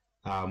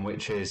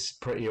 which is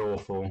pretty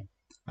awful,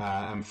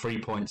 and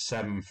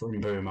 3.7 for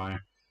Mbeumo.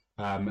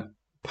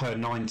 Per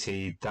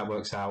 90, that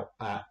works out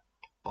at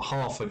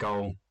half a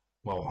goal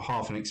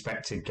half an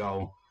expected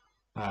goal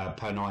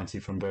per 90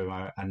 from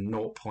Mbeumo and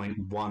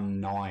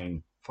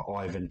 0.19 for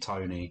Ivan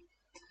Toney.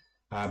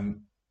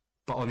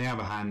 But on the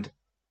other hand,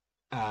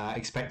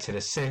 expected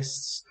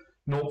assists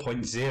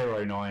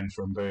 0.09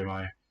 from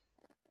Mbeumo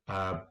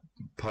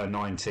per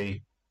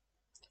 90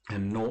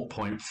 and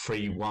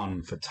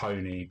 0.31 for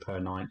Toney per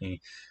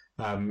 90.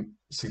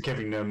 So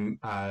giving them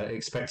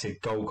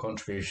expected goal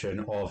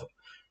contribution of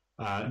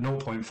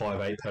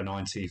 0.58 per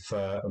 90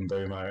 for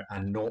Mbeumo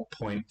and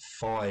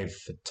 0.5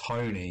 for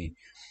Toney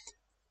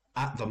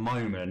at the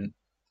moment,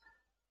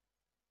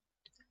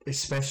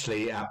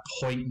 especially at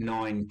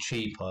 0.9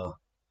 cheaper,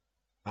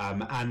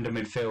 and a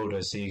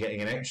midfielder, so you're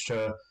getting an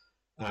extra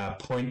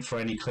point for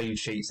any clean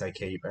sheets they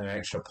keep and an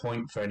extra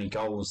point for any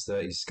goals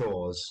that he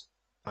scores.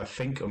 I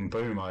think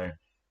Mbeumo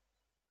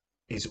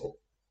is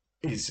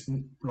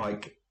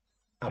like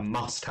a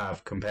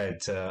must-have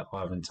compared to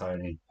Ivan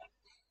Toney.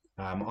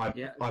 I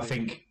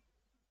think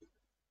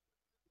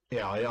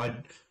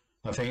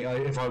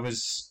if I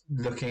was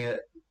looking at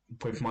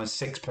with my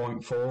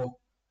 6.4,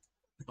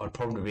 I'd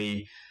probably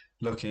be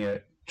looking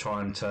at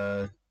trying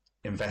to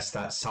invest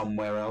that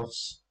somewhere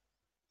else.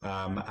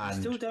 And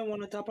still don't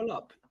want to double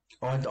up.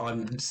 I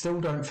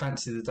still don't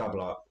fancy the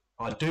double up.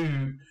 I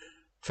do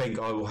think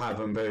I will have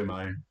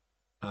Mbeumo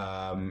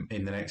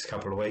in the next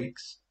couple of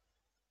weeks,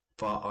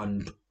 but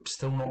I'm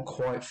still not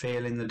quite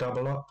feeling the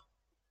double up.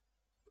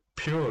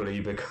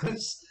 Purely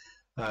because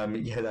that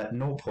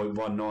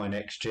 0.19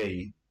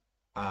 xG,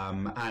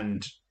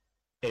 and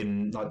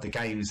in like the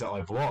games that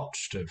I've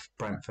watched of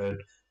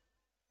Brentford,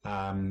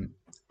 barring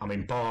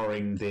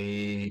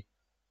the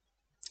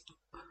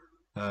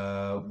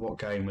what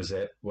game was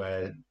it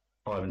where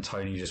Ivan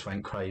Toney just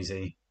went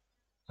crazy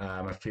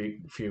a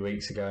few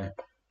weeks ago?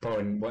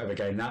 Barring whatever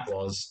game that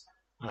was,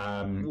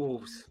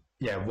 Wolves.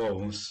 Yeah,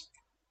 Wolves.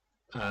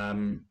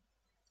 I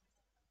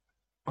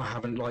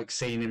haven't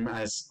seen him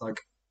as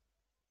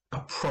a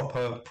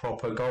proper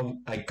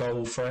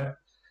goal threat.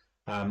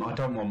 I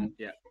don't want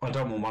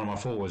one of my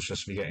forwards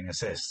just to be getting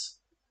assists,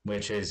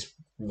 which is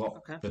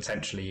what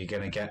potentially you're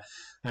going to get.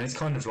 And it's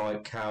kind of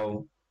like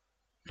how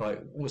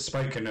was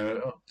spoken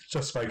about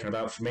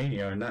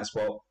Firmino, and that's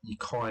what you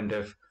kind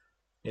of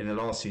in the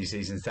last few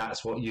seasons.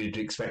 That's what you'd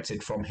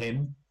expected from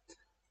him.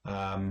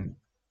 I'm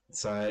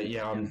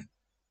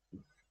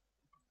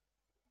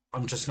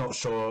just not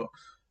sure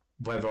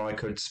whether I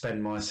could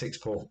spend my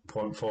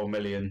 6.4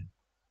 million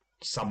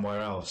somewhere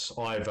else,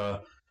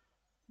 either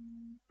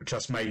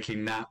just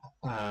making that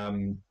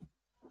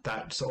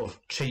that sort of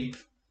cheap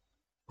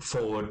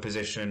forward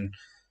position,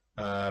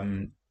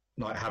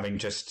 having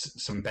just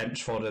some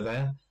bench fodder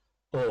there,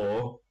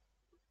 or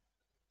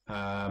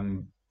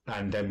and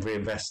then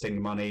reinvesting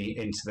money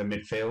into the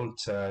midfield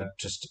to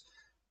just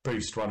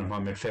boost one of my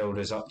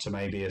midfielders up to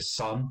maybe a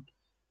Son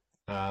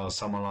or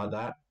someone like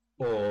that,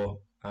 or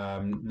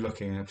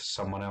looking at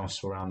someone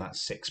else around that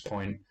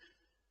 6.6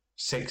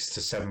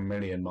 to 7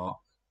 million mark,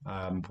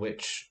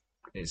 which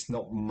it's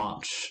not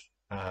much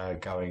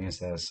going, is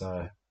there?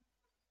 So,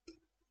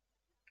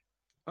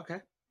 okay,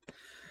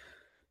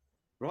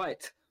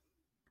 right.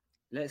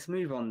 Let's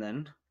move on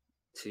then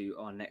to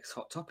our next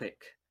hot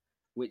topic,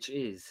 which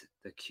is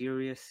the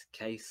curious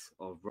case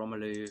of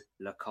Romelu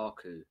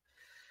Lukaku.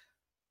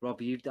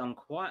 Rob, you've done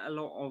quite a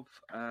lot of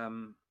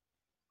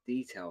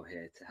detail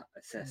here to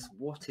assess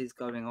what is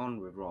going on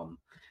with Rom.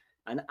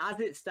 And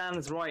as it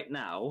stands right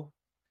now,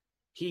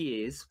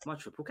 he is my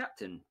triple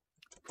captain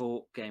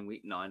for game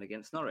week 9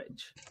 against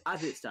Norwich.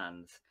 As it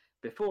stands,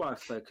 before I've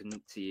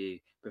spoken to you,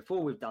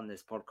 before we've done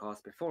this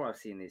podcast, before I've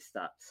seen these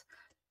stats,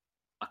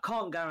 I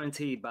can't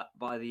guarantee but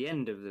by the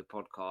end of the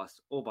podcast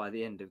or by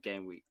the end of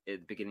game week, at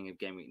the beginning of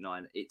game week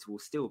 9, it will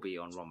still be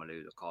on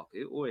Romelu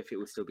Lukaku, or if it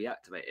will still be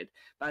activated.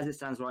 But as it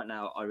stands right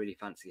now, I really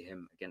fancy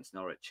him against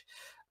Norwich.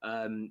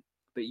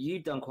 But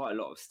you've done quite a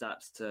lot of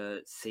stats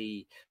to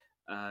see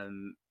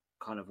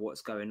kind of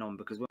what's going on,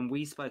 because when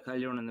we spoke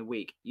earlier on in the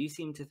week, you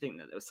seemed to think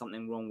that there was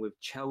something wrong with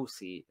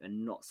Chelsea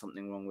and not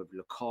something wrong with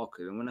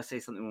Lukaku. And when I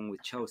say something wrong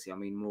with Chelsea, I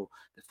mean more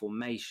the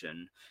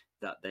formation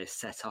that they're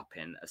set up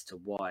in as to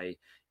why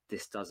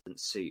this doesn't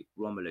suit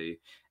Romelu.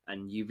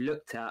 And you've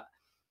looked at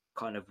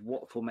kind of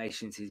what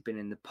formations he's been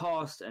in the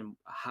past and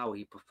how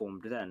he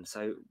performed then.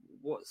 So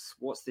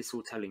what's this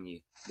all telling you?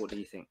 What do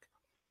you think?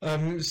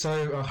 I've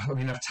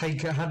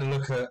had a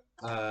look at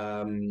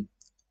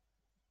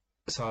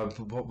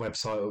what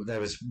website?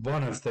 There was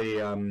one of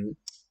the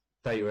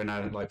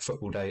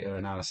football data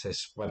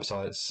analysis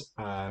websites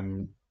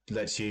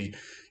lets you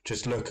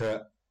just look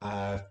at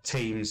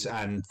teams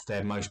and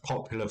their most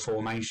popular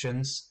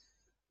formations.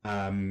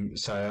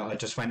 So I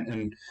just went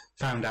and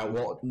found out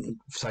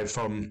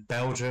from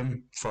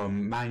Belgium,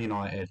 from Man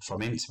United,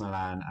 from Inter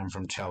Milan, and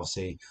from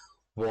Chelsea,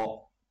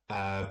 what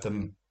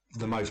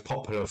the most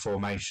popular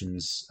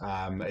formations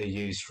are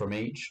used from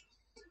each.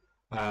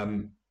 At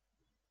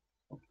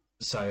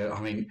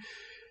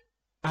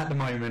the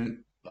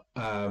moment,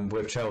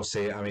 with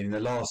Chelsea, the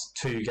last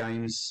 2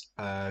 games,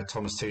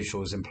 Thomas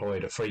Tuchel has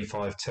employed a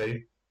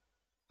 3-5-2.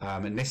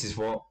 And this is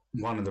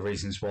one of the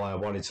reasons why I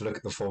wanted to look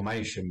at the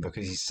formation,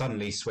 because he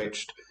suddenly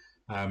switched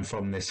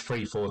from this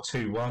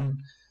 3-4-2-1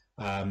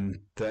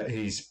 that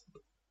he's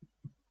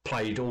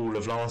played all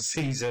of last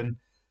season,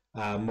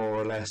 more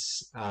or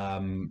less,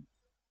 and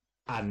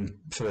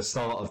for the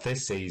start of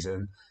this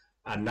season,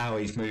 and now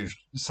he's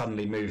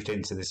suddenly moved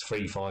into this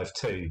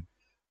 3-5-2,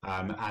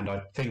 and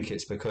I think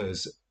it's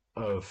because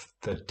of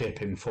the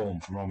dip in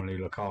form from Romelu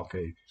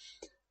Lukaku.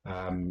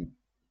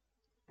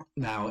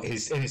 Now,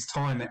 in his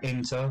time at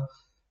Inter,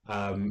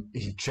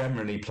 he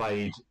generally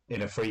played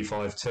in a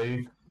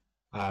 3-5-2,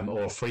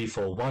 or a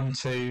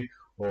 3-4-1-2,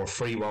 or a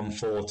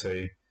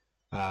 3-1-4-2.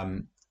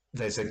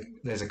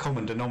 There's a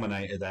common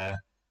denominator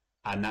there,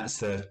 and that's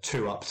the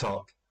two up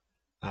top.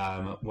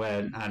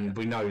 And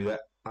we know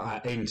that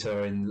at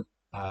Inter in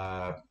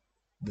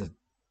the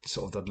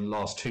sort of the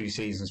last two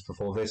seasons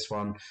before this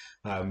one,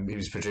 he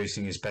was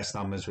producing his best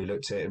numbers. We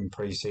looked at it in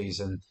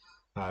pre-season.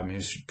 He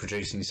was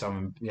producing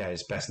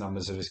his best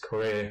numbers of his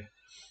career.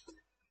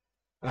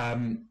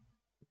 Then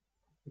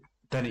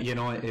at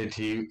United,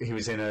 he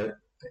was he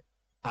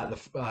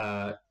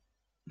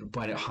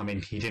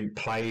didn't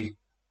play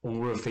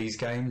all of these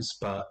games,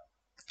 but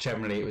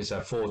generally it was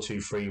a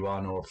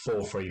 4-2-3-1 or a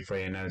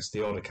 4-3-3, and as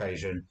the odd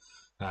occasion,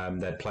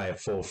 they'd play a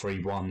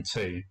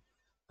 4-3-1-2.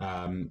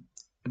 And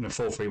a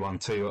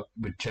 4-3-1-2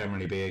 would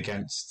generally be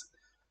against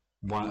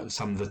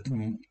some of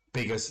the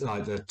biggest,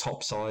 like the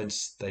top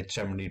sides. They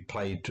generally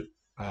played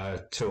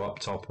two up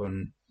top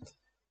and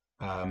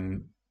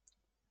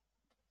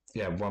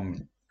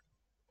one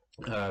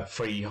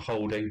free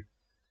holding.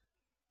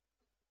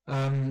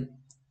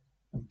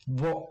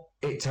 What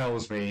it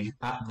tells me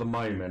at the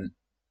moment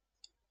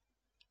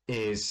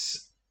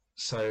is,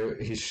 so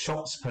his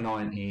shots per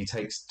 90, he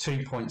takes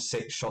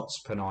 2.6 shots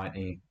per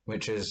 90,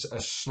 which is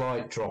a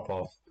slight drop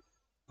off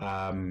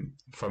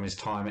from his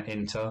time at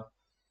Inter,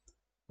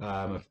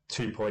 of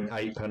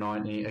 2.8 per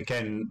 90.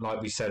 Again,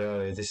 like we said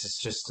earlier, this is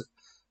just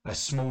a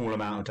small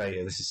amount of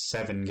data. This is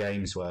 7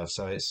 games worth,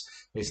 so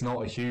it's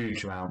not a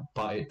huge amount,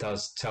 but it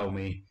does tell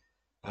me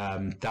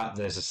that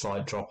there's a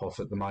slight drop off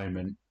at the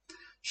moment.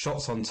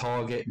 Shots on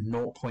target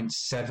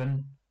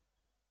 0.7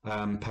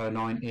 per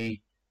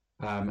 90.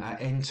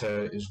 At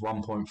Inter it was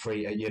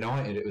 1.3. At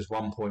United it was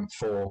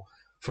 1.4.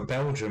 For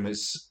Belgium,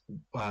 it's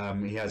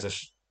he has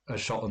a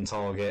shot on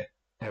target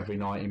every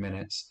 90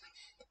 minutes.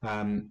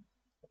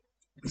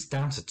 It's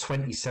down to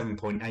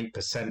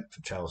 27.8%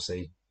 for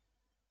Chelsea.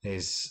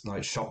 Is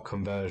like shot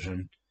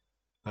conversion,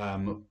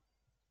 and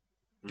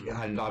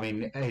I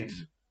mean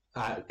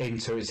at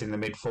Inter it's in the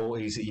mid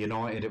 40s. At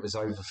United it was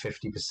over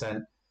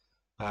 50%,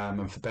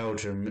 and for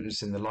Belgium it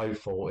was in the low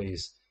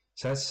 40s.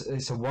 So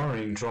it's a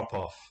worrying drop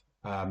off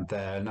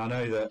there. And I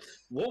know that.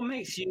 What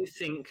makes you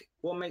think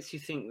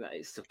that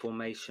it's the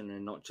formation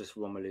and not just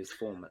Romelu's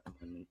form at the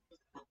moment?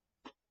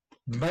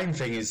 The main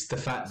thing is the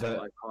fact that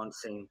I can't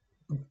see.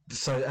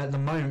 So at the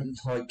moment,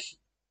 like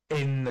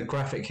in the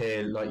graphic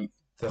here, like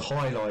the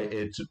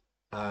highlighted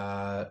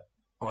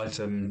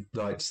item,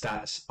 like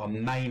stats are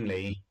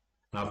mainly,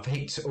 and I've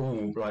picked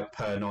all like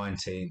per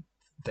 90.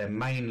 They're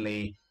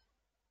mainly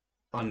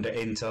under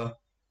Inter,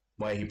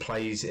 where he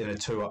plays in a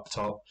 2 up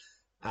top,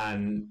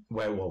 and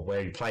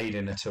where he played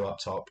in a 2 up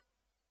top,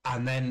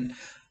 and then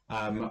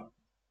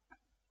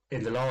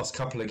in the last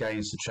couple of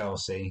games for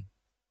Chelsea,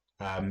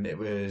 it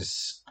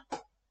was,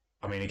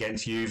 I mean,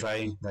 against Juve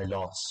they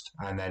lost,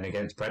 and then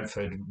against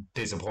Brentford,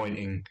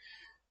 disappointing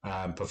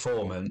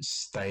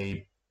performance.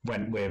 They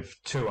went with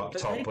 2 up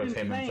top with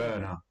him and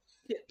Werner.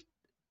 Yeah.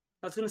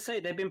 I was going to say,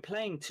 they've been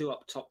playing 2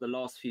 up top the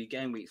last few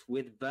game weeks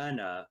with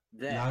Werner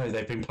there. No,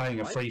 they've been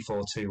playing a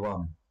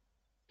 3-4-2-1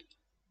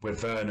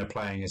 with Werner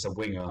playing as a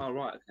winger. Oh,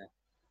 right, okay.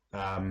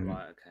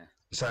 Right, okay.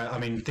 So, I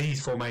mean,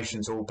 these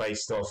formations are all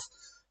based off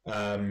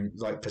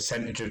like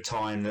percentage of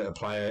time that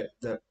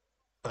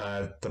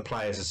the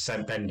players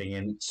are bending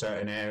in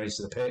certain areas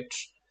of the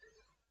pitch.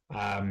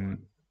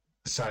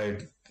 So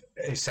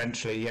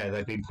essentially, yeah,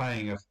 they've been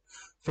playing a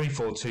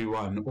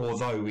 3-4-2-1,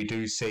 although we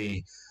do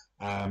see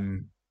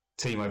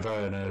Timo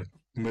Werner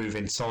move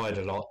inside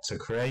a lot to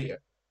create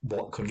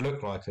what could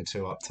look like a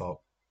 2 up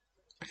top.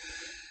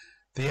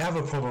 The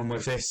other problem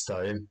with this,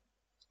 though,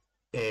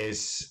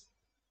 is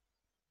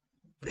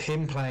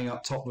him playing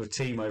up top with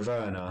Timo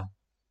Werner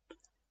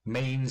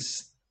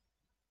means,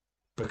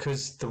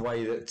 because the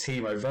way that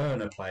Timo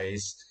Werner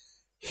plays,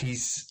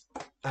 he's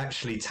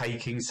actually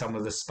taking some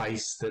of the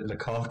space that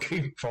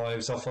Lukaku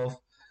thrives off of.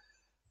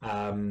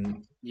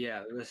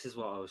 Yeah, this is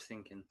what I was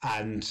thinking.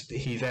 And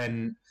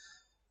they're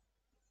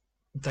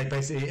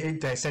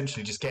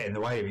essentially just get in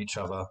the way of each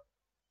other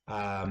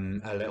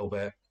a little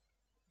bit.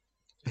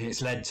 And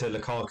it's led to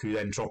Lukaku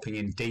then dropping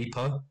in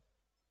deeper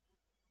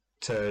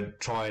to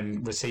try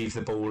and receive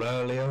the ball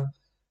earlier,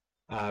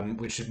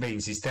 which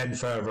means he's then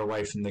further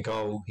away from the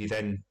goal. He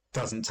then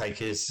doesn't take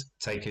his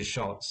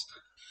shots.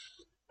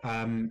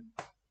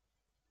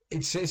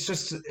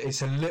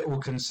 It's a little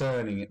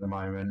concerning at the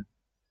moment.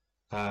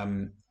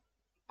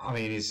 I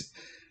mean, his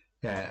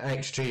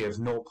XG of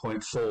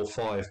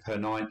 0.45 per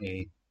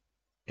 90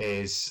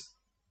 is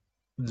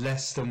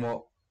less than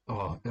what.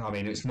 Oh, I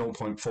mean, it's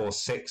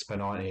 0.46 per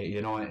 90 at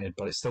United,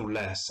 but it's still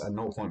less, and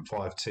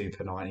 0.52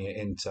 per 90 at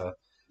Inter.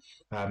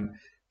 Um,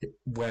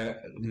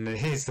 where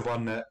here's the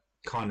one that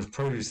kind of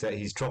proves that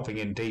he's dropping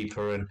in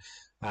deeper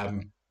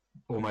and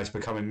almost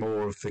becoming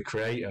more of the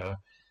creator.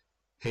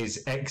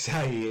 His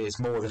XA is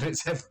more than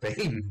it's ever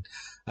been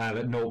at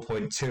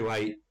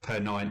 0.28 per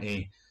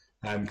 90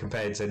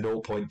 compared to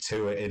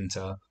 0.2 at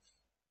Inter.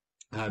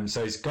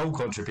 So his goal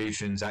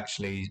contributions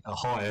actually are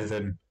higher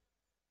than,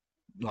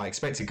 like,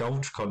 expected goal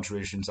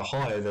contributions are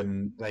higher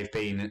than they've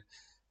been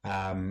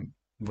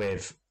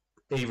with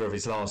either of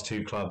his last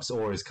two clubs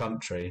or his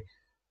country.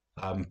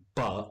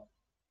 But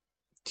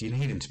do you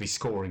need him to be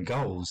scoring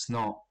goals?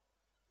 Not.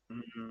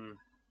 Mm-hmm.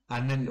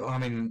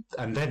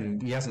 And then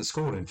he hasn't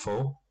scored in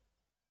 4.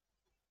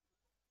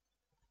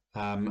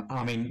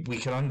 We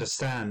can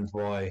understand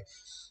why.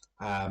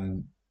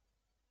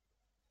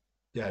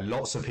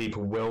 Lots of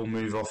people will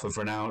move off of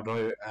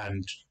Ronaldo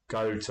and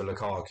go to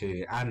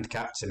Lukaku and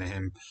captain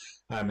him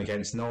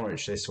against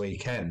Norwich this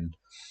weekend.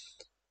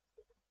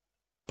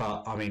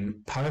 But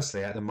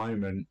personally, at the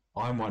moment,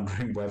 I'm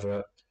wondering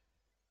whether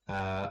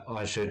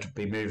I should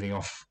be moving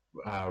off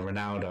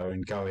Ronaldo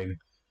and going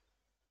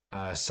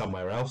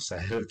somewhere else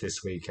ahead of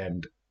this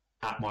weekend.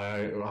 At my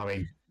own,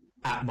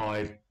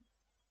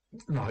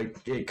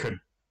 it could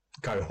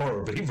go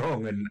horribly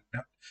wrong, and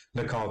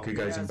Lukaku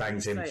goes and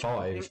bangs in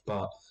 5.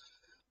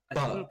 I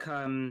think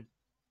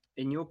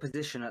in your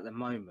position at the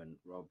moment,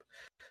 Rob,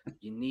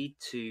 you need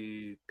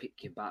to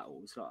pick your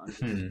battles.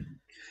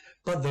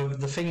 But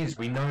the thing is,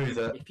 we know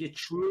that if you're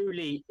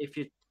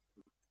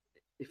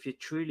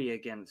truly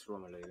against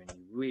Romelu and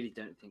you really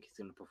don't think he's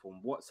going to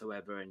perform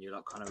whatsoever, and you're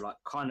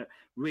kind of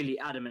really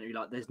adamant, you're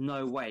like, there's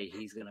no way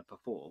he's going to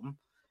perform,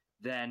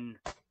 then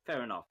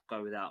fair enough,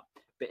 go without.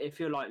 But if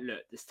you're like, look,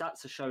 the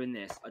stats are showing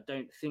this, I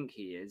don't think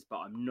he is, but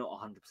I'm not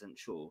 100%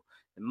 sure,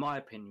 then my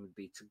opinion would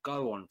be to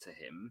go on to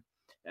him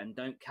and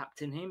don't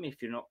captain him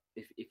if you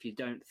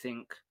don't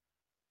think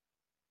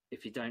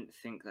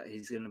that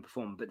he's going to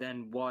perform. But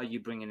then why are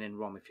you bringing in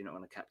Rom if you're not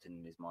going to captain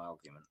him, is my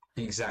argument.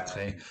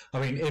 Exactly.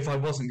 If I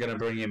wasn't going to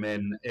bring him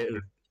in,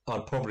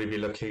 I'd probably be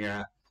looking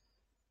at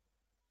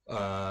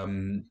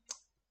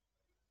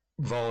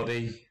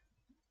Vardy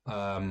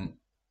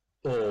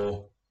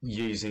or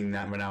using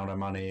that Ronaldo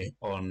money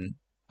on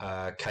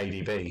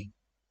KDB.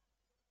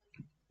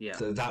 Yeah.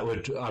 So that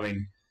would,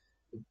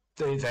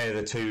 they're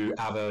the two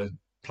other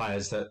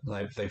players that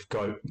they've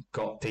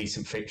got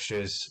decent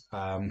fixtures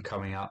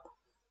coming up.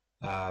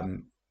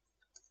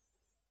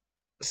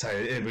 So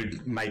it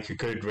would make a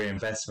good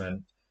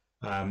reinvestment.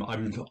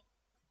 I'm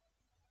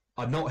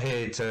not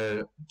here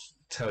to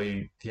tell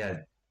you,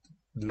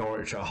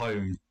 Norwich at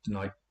home,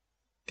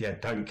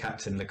 don't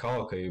captain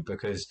Lukaku,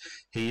 because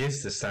he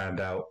is the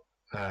standout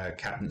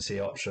captaincy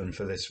option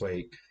for this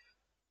week.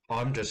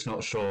 I'm just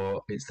not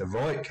sure it's the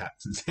right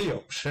captaincy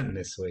option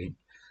this week.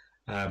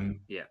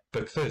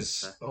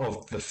 Because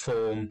of the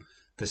form,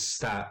 the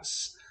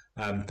stats,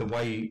 the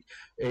way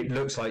it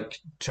looks like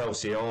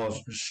Chelsea are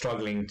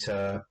struggling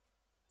to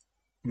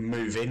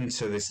move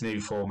into this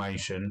new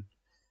formation,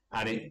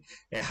 and it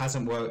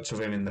hasn't worked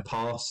for him in the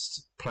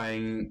past,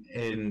 playing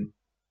in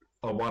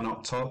a one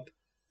up top.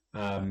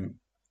 At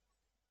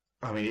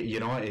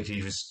United,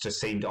 he just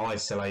seemed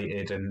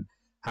isolated and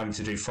having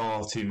to do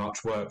far too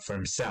much work for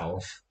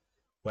himself.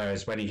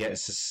 Whereas when he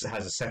has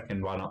a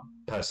second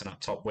person up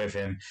top with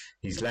him,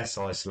 he's less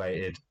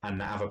isolated,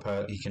 and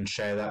he can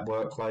share that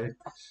workload.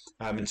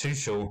 And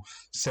Tuchel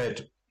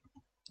said,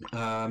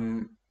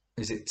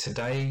 is it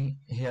today?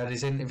 He had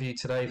his interview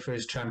today for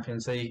his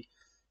Champions League.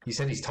 He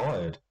said he's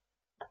tired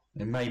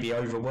and maybe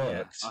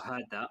overworked. Yeah,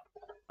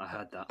 I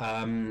heard that.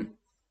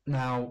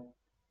 Now,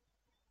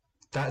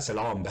 that's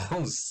alarm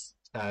bells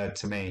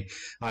to me.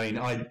 I'm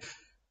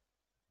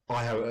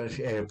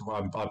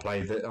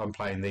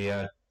playing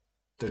the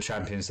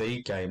Champions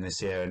League game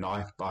this year, and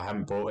I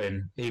haven't brought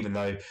in, even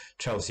though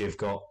Chelsea have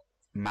got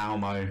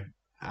Malmo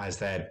as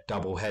their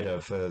double header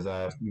for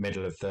the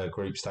middle of the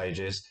group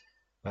stages.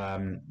 I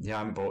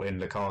haven't brought in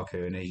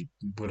Lukaku, and he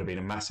would have been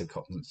a massive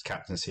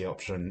captaincy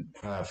option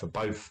for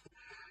both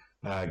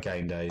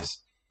game days.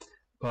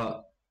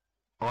 But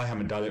I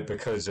haven't done it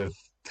because of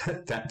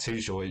that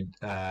Tuchel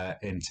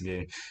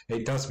interview.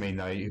 It does mean,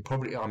 though, he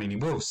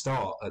will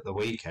start at the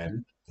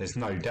weekend. There's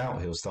no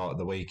doubt he'll start at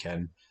the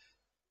weekend.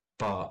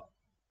 But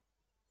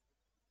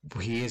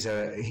he's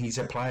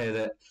a player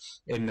that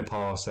in the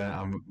past,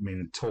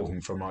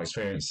 talking from my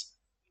experience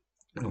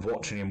of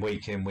watching him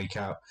week in, week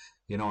out,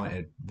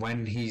 United,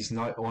 when he's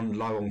not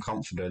low on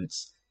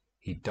confidence,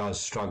 he does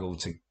struggle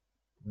to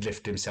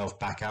lift himself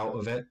back out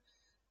of it,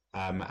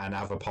 and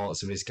other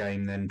parts of his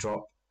game then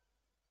drop.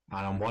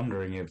 And I'm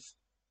wondering if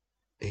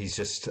he's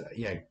just,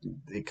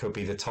 it could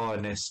be the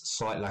tiredness,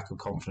 slight lack of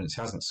confidence.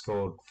 He hasn't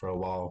scored for a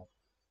while.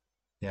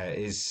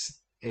 Is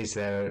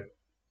there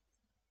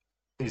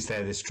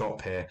this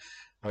drop here?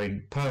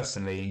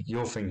 Personally,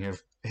 you're thinking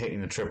of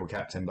hitting the triple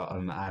captain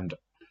button, and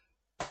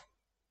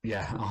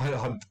yeah,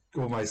 I'm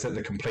almost at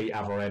the complete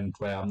other end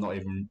where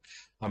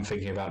I'm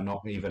thinking about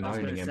not even I was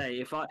owning going to him.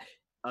 say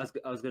I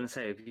was going to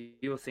say if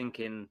you're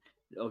thinking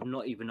of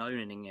not even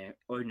owning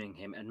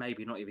him, and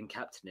maybe not even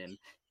captain him,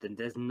 then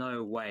there's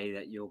no way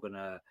that you're going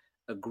to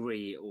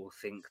agree or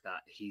think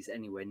that he's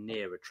anywhere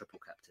near a triple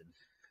captain.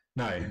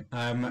 No,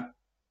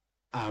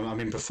 I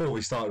mean, before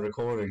we started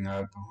recording,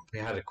 we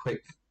had a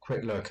quick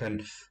look,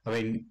 and I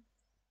mean,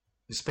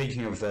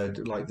 speaking of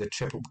the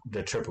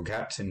triple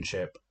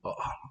captainship,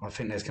 I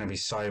think there's going to be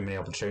so many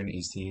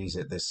opportunities to use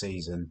it this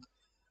season,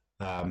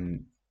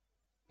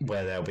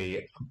 where there'll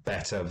be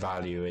better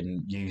value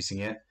in using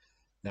it.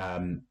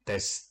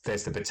 There's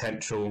the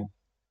potential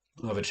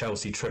of a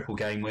Chelsea triple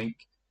game week,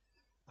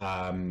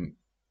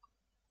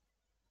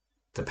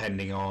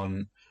 depending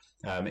on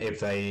if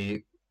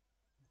they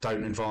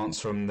don't advance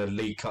from the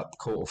League Cup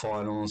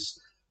quarterfinals,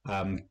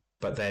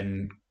 but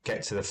then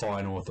get to the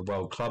final of the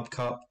World Club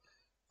Cup.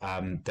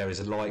 There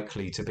is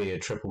likely to be a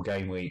triple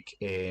game week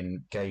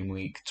in game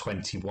week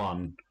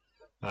 21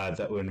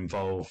 that will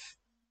involve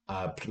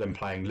them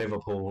playing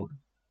Liverpool,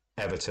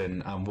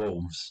 Everton, and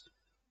Wolves.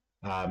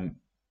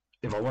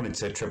 If I wanted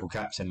to triple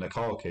captain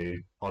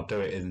Lukaku, I'd do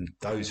it in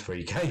those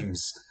 3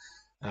 games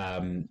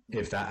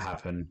if that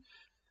happened.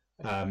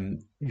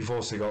 You've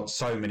also got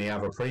so many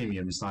other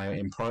premiums now.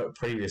 In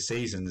previous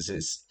seasons,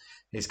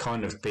 it's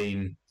kind of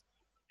been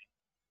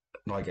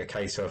like a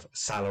case of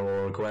Salah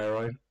or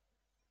Aguero,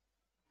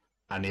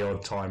 and the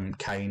odd time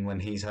Kane when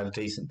he's had a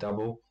decent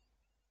double.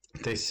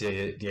 This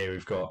year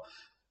we've got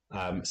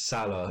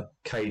Salah,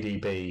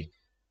 KDB,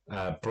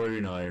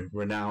 Bruno,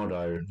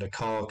 Ronaldo,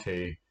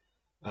 Lukaku,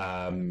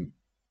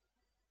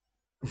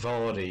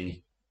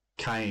 Vardy,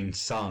 Kane,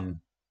 Son,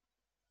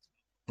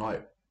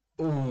 like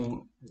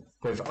all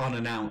with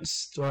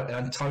unannounced.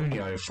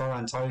 Antonio, throw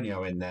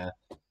Antonio in there,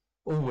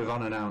 all with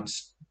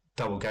unannounced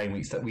double game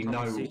weeks that we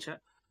know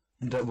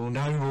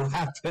will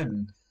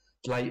happen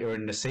later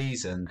in the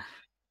season.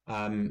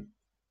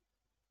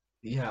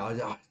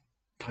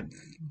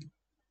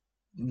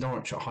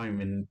 Norwich at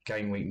home in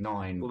game week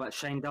 9. What about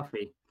Shane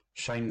Duffy?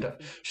 Shane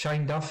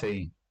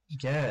Duffy,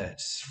 yeah,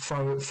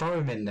 throw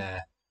him in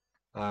there.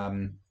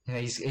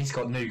 He's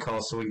got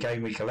Newcastle in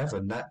game week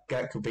 11.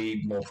 That could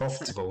be more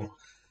profitable.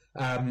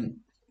 I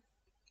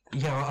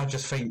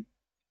just think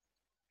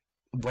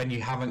when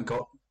you haven't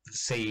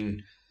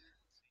seen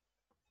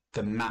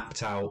the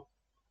mapped out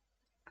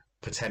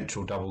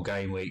potential double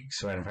game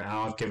weeks or anything, and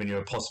I've given you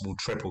a possible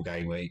triple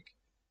game week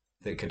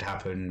that could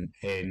happen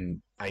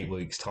in 8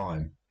 weeks'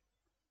 time,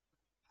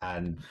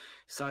 and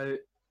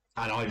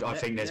I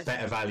think there's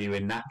better value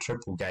in that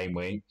triple game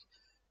week,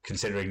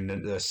 considering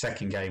that the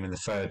second game and the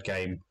third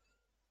game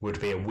would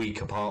be a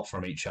week apart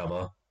from each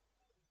other,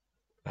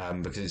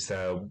 because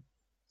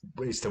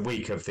it's the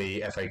week of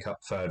the FA Cup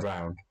third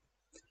round.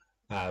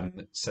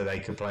 So they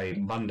could play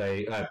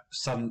Monday,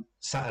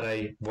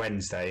 Saturday,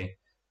 Wednesday,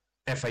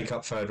 FA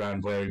Cup third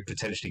round where we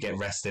potentially get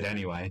rested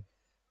anyway,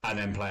 and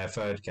then play a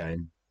third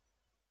game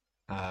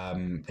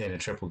in a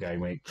triple game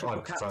week.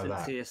 Triple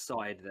captaincy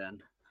aside,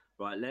 then,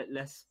 right?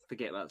 Let's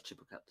forget about the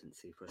triple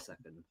captaincy for a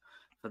second.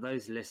 For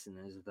those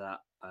listeners that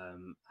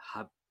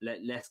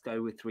let's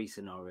go with 3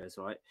 scenarios,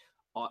 right?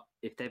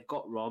 If they've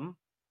got Rom,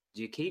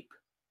 do you keep?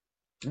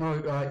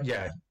 No,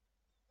 yeah.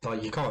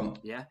 Like you can't.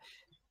 Yeah.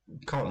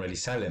 Can't really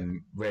sell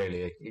him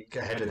really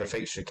ahead of the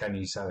fixture. Can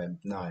you sell him?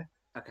 No.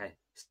 Okay.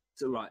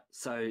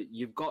 So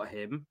you've got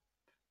him,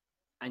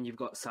 and you've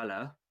got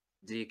Salah.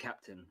 Do you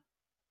captain?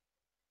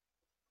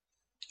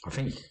 I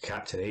think you could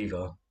captain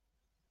either.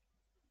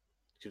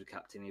 Should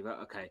captain either.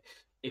 Okay.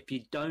 If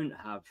you don't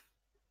have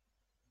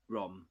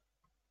Rom,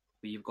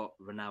 but you've got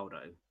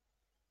Ronaldo,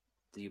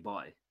 do you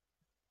buy?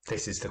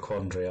 This is the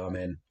quandary I'm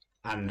in,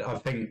 and I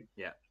think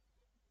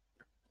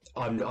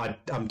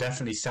I'm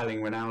definitely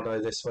selling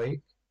Ronaldo this week.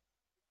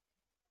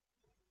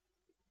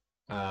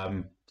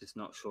 Just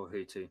not sure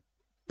who to.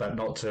 But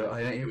not to.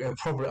 It'll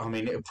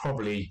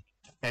probably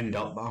end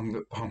up.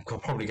 I'm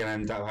probably going to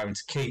end up having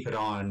to keep an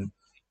eye on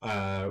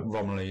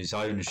Romelu's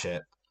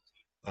ownership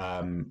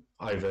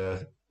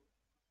over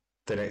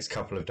the next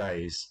couple of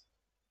days,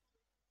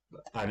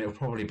 and it'll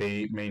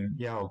probably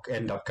I'll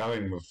end up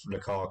going with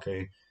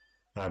Lukaku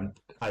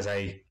as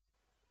a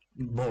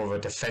more of a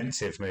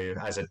defensive move,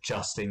 as a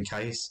just in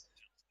case.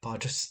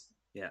 But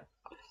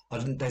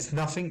there's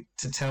nothing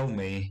to tell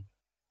me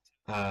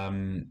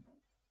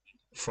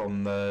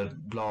from the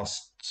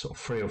last sort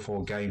of 3 or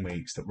 4 game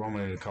weeks that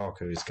Romelu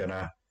Lukaku is going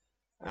to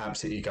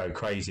absolutely go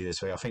crazy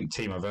this week. I think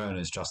Timo Werner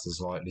is just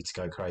as likely to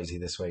go crazy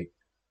this week.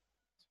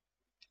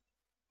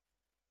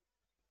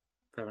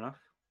 Fair enough.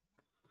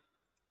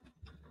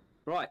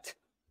 Right.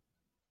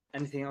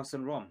 Anything else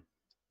on Rom?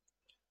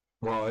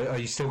 Well, are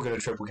you still going to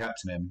triple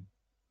captain him?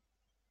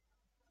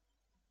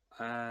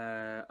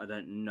 I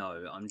don't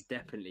know. I'm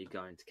definitely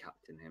going to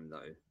captain him,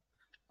 though.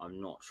 I'm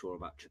not sure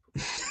about triple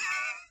captain.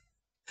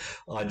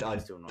 I'm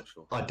still not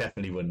sure. I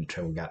definitely wouldn't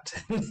triple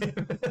captain.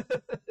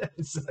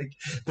 It's like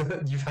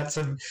you've had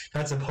some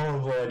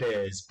horrible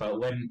ideas, but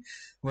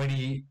when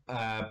he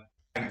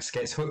Banks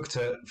gets hooked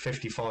at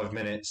 55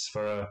 minutes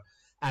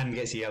and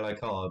gets a yellow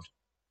card.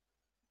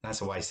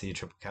 That's a waste of your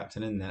triple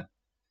captain, isn't it?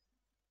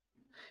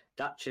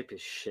 That chip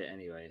is shit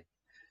anyway.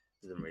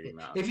 Doesn't really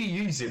matter. If you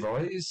use it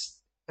right, it's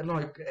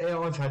like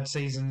I've had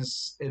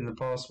seasons in the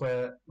past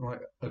where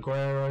like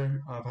Aguero,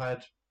 I've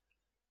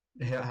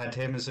had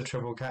him as a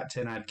triple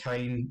captain. I had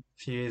Kane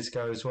a few years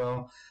ago as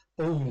well.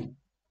 All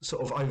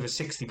sort of over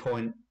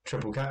 60-point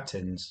triple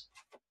captains.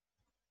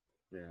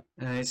 Yeah.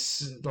 And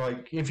it's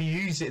like, if you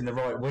use it in the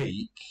right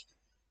week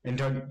and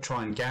don't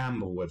try and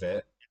gamble with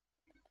it,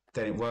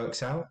 then it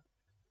works out.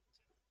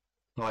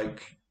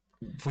 Like,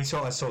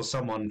 I saw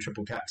someone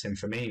triple captain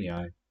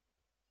Firmino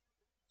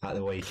at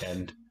the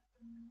weekend.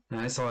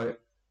 And it's like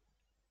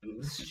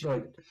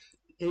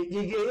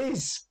it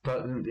is,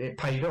 but it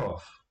paid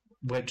off.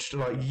 Which,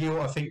 like,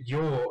 I think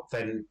you're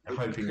then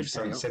hoping for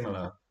something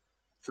similar.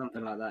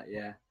 Something like that,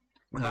 yeah.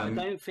 I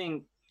don't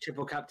think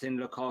triple captain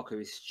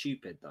Lukaku is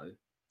stupid, though.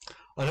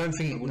 I don't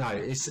think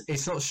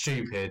it's not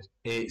stupid.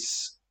 I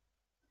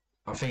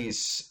think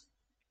it's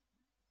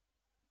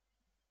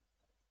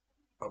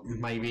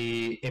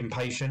maybe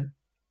impatient.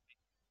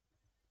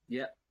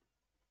 Yeah,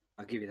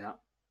 I'll give you that.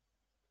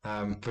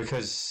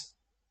 Because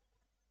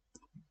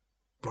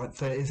like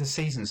the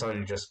season's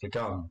only just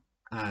begun,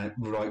 and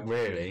like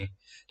really,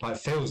 like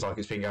feels like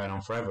it's been going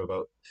on forever.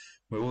 But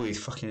with all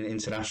these fucking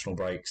international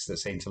breaks that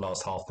seem to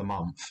last half the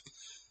month,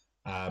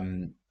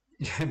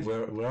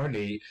 we're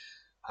only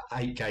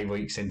 8 game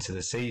weeks into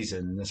the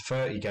season. There's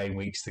 30 game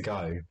weeks to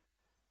go,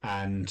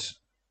 and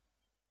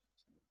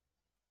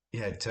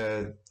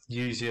to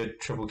use your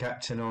triple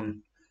captain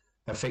on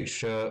a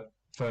fixture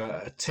for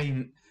a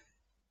team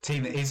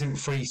that isn't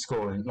free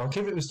scoring. Like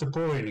if it was De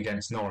Bruyne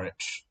against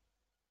Norwich,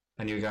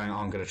 and you were going,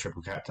 I'm going to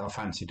triple captain. I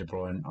fancy De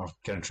Bruyne. I'm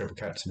going to triple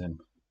captain him.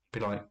 Be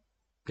like,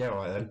 yeah, all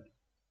right then.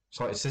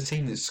 It's a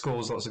team that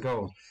scores lots of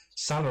goals.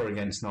 Salah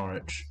against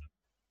Norwich.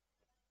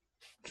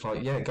 It's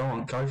like, yeah, go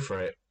on, go for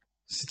it.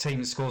 It's a team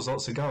that scores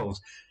lots of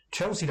goals.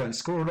 Chelsea don't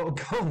score a lot of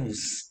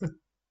goals.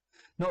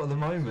 Not at the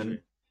moment.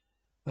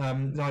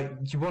 Like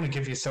you want to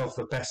give yourself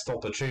the best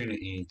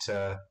opportunity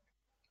to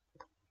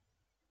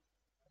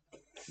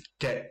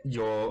get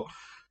your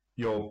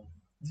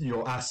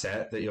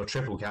asset that you're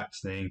triple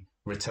captaining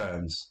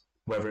returns,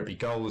 whether it be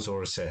goals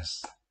or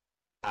assists.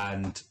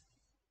 And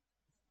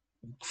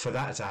for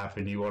that to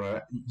happen, you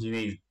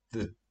need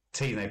the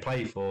team they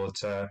play for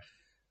to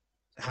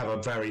have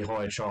a very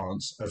high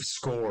chance of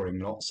scoring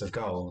lots of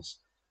goals.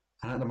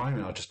 And at the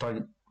moment, I just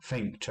don't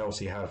think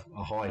Chelsea have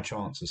a high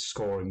chance of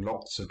scoring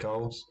lots of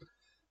goals.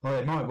 Well,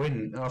 they might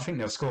win. I think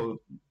they'll score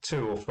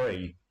 2 or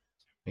 3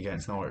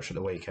 against Norwich at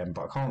the weekend,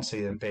 but I can't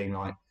see them being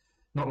not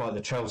like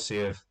the Chelsea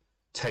of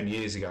 10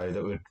 years ago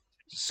that would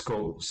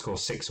score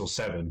 6 or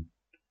 7,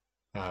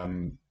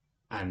 and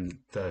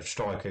the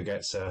striker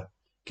gets a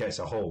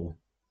haul.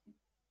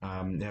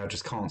 I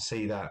just can't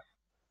see that.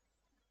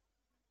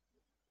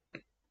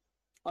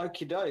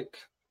 Okie doke.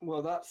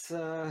 Well, that's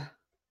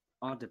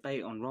our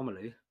debate on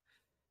Romelu.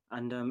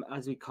 And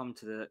as we come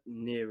to the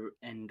near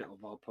end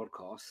of our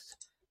podcast,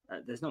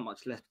 there's not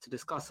much left to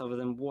discuss other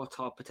than what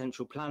our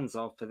potential plans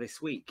are for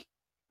this week,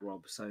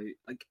 Rob. So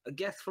I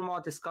guess from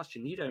our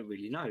discussion, you don't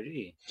really know, do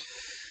you?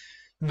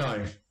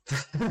 No.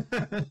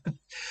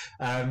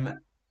 I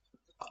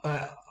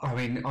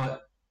mean, in all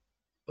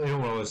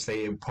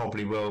honesty, it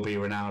probably will be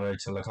Ronaldo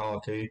to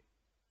Lukaku.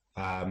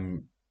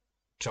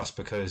 Just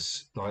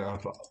because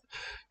I've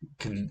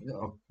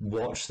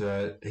watched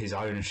his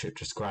ownership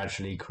just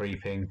gradually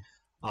creeping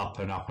up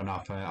and up and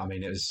up. I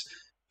mean, it was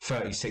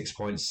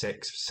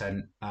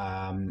 36.6%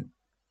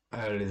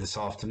 early this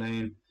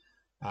afternoon.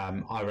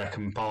 I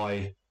reckon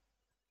by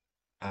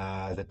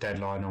the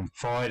deadline on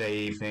Friday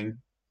evening,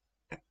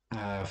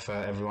 for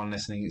everyone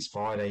listening, it's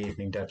Friday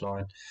evening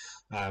deadline,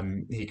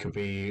 he could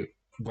be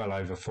well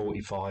over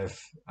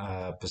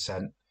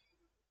 45%,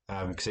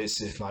 because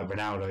it's like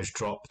Ronaldo's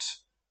dropped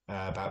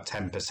about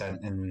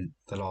 10% in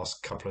the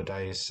last couple of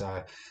days.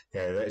 So,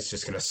 yeah, it's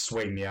just going to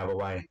swing the other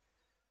way.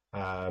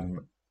 And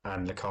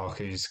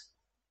Lukaku's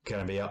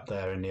going to be up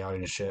there in the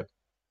ownership.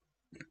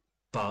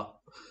 But,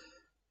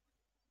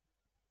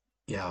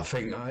 yeah, I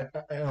think at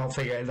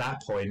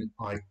that point,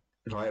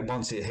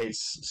 once it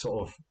hits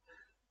sort of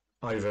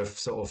over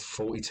sort of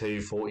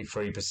 42,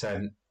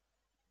 43%,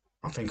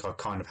 I think I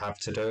kind of have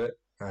to do it.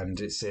 And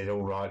it's in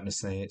all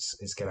rightness,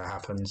 it's going to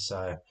happen.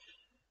 So,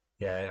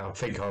 yeah, I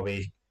think I'll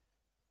be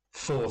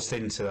forced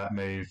into that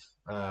move,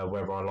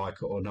 whether I like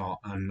it or not.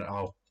 And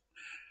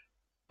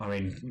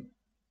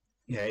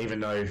even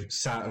though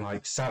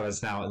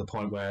Salah's now at the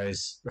point where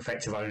his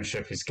effective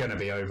ownership is going to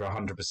be over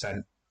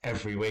 100%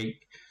 every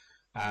week.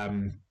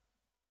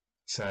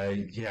 So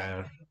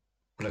yeah,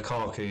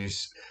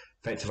 Lukaku's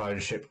effective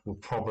ownership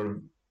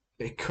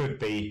could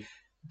be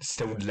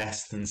still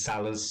less than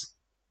Salah's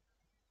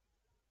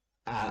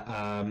at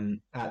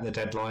the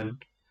deadline.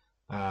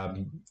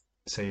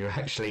 So you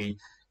actually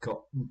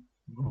got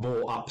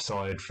more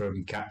upside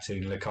from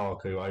captaining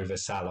Lukaku over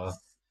Salah.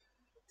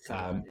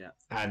 Yeah.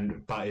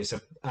 But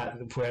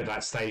we're at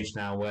that stage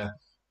now where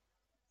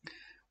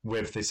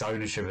with this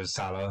ownership of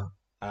Salah,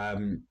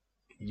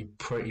 you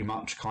pretty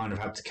much kind of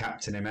have to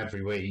captain him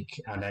every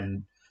week and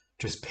then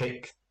just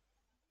pick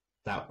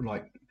that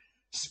like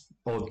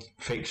odd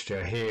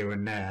fixture here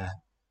and there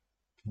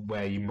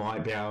where you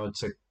might be able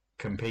to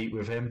compete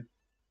with him.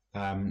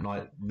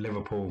 Like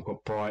Liverpool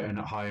got Brighton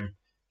at home,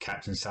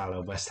 captain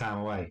Salah. West Ham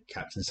away,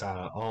 captain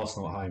Salah.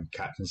 Arsenal at home,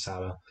 captain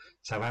Salah.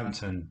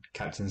 Southampton,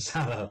 captain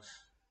Salah.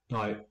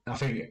 Like, I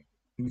think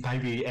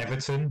maybe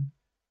Everton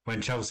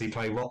when Chelsea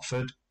play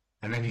Watford,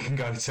 and then you can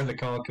go to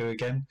Lukaku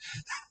again.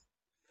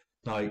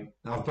 Like,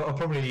 I'll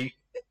probably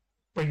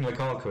bring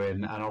Lukaku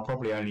in, and I'll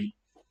probably only,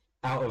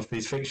 out of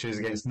these fixtures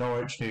against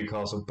Norwich,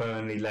 Newcastle,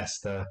 Burnley,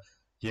 Leicester,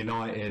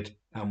 United,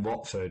 and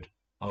Watford,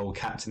 I will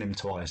captain him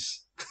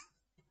twice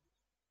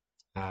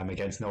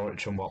against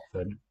Norwich and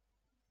Watford.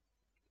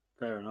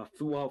 Fair enough.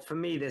 Well, for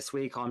me this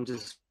week, I'm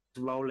just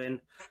rolling.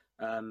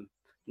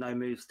 No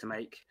moves to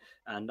make,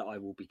 and I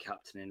will be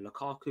captaining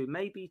Lukaku.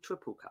 Maybe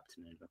triple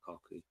captaining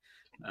Lukaku.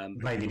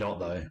 Maybe not,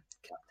 though.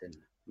 Captain.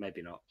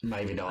 Maybe not.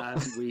 Maybe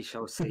not. We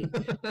shall see.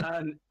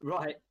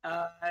 Right.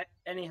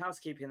 Any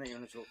housekeeping that you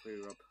want to talk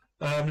through, Rob?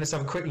 Let's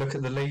have a quick look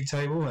at the league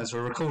table. As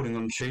we're recording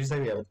on Tuesday,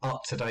 we have an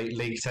up-to-date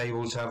league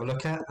table to have a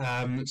look at.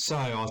 So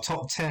our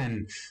top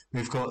 10,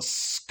 we've got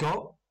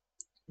Scott.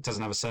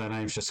 Doesn't have a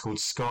surname, it's just called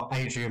Scott.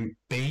 Adrian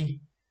B.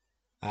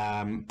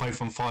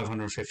 Both on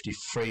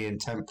 553 in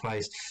 10th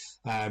place.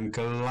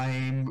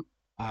 Galame,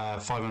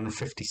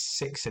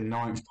 556 in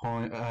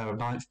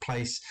 9th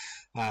place.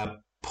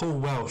 Paul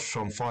Welsh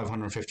on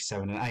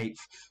 557 in 8th.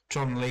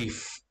 John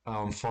Leaf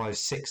on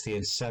 560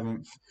 in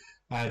 7th.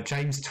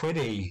 James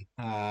Twiddy,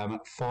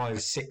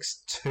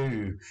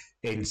 562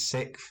 in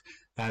 6th.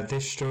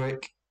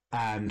 Vistrik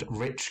and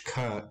Rich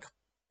Kirk,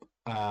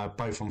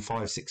 both on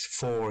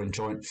 564 in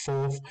joint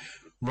 4th.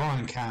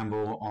 Ryan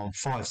Campbell on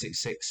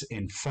 566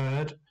 in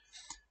 3rd.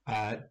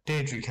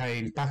 Deirdre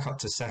Kane back up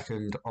to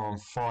 2nd on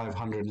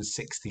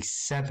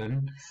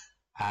 567.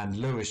 And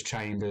Lewis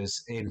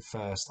Chambers in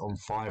 1st on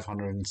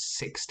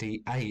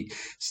 568.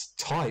 It's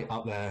tight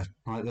up there.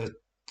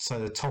 So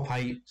the top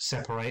 8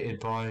 separated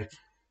by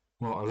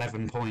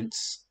 11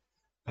 points.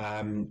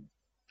 So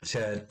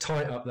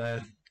tight up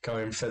there,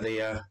 going for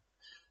the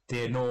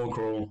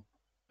inaugural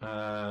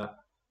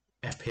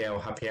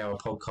FPL Happy Hour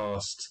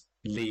podcast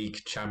league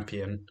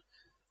champion.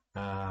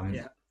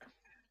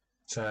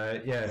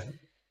 So yeah,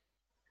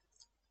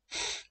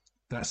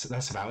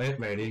 that's about it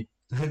really.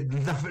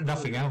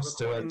 Nothing else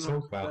to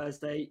talk about.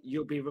 Thursday,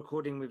 you'll be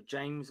recording with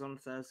James on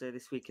Thursday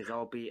this week, as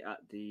I'll be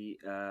at the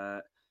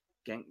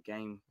Genk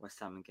game, West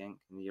Ham and Genk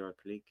in the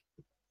Europa League.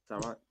 Is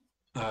that right?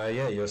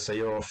 Yeah,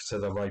 you're off to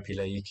the Rugby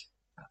League.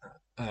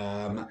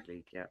 Rugby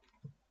League, yeah.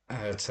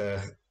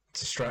 To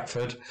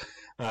Stratford.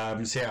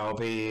 So yeah, I'll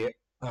be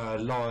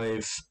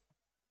live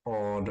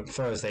on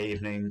Thursday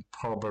evening,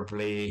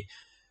 probably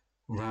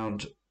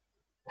around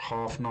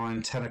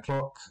 9:30, 10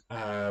 o'clock.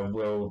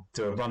 We'll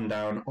do a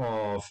rundown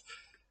of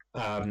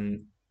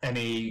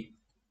any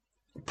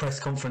press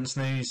conference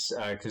news,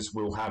 because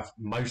we'll have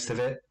most of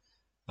it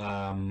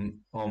on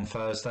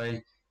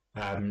Thursday.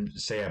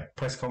 So yeah,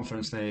 press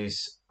conference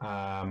news.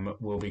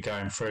 We'll be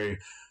going through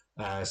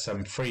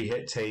some free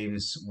hit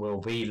teams. We'll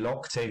be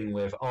locked in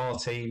with our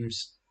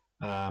teams,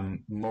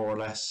 more or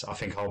less. I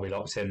think I'll be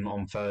locked in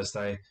on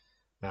Thursday,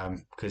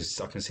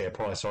 because I can see a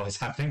price rise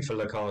happening for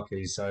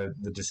Lukaku, so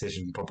the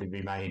decision will probably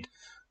be made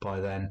by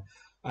then.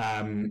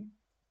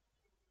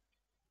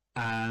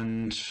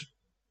 And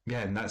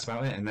yeah, and that's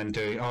about it. And then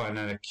and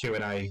then a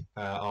Q&A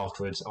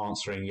afterwards,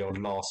 answering your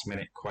last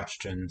minute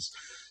questions.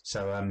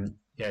 So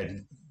yeah,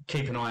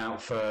 keep an eye out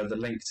for the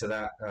link to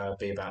that.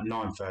 Be about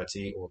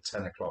 9:30 or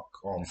 10 o'clock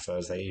on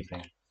Thursday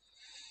evening.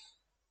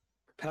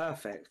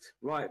 Perfect.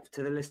 Right,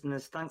 to the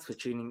listeners, thanks for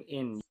tuning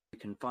in. You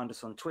can find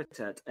us on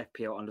Twitter at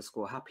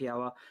FPL_Happy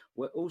Hour.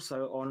 We're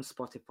also on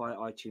Spotify,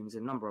 iTunes,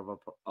 and a number of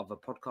other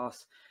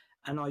podcasts.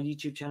 And our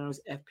YouTube channel is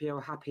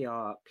FPL Happy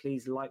Hour.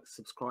 Please like,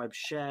 subscribe,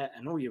 share,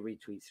 and all your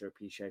retweets are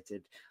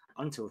appreciated.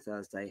 Until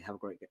Thursday, have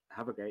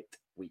a great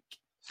week.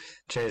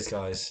 Cheers,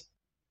 guys.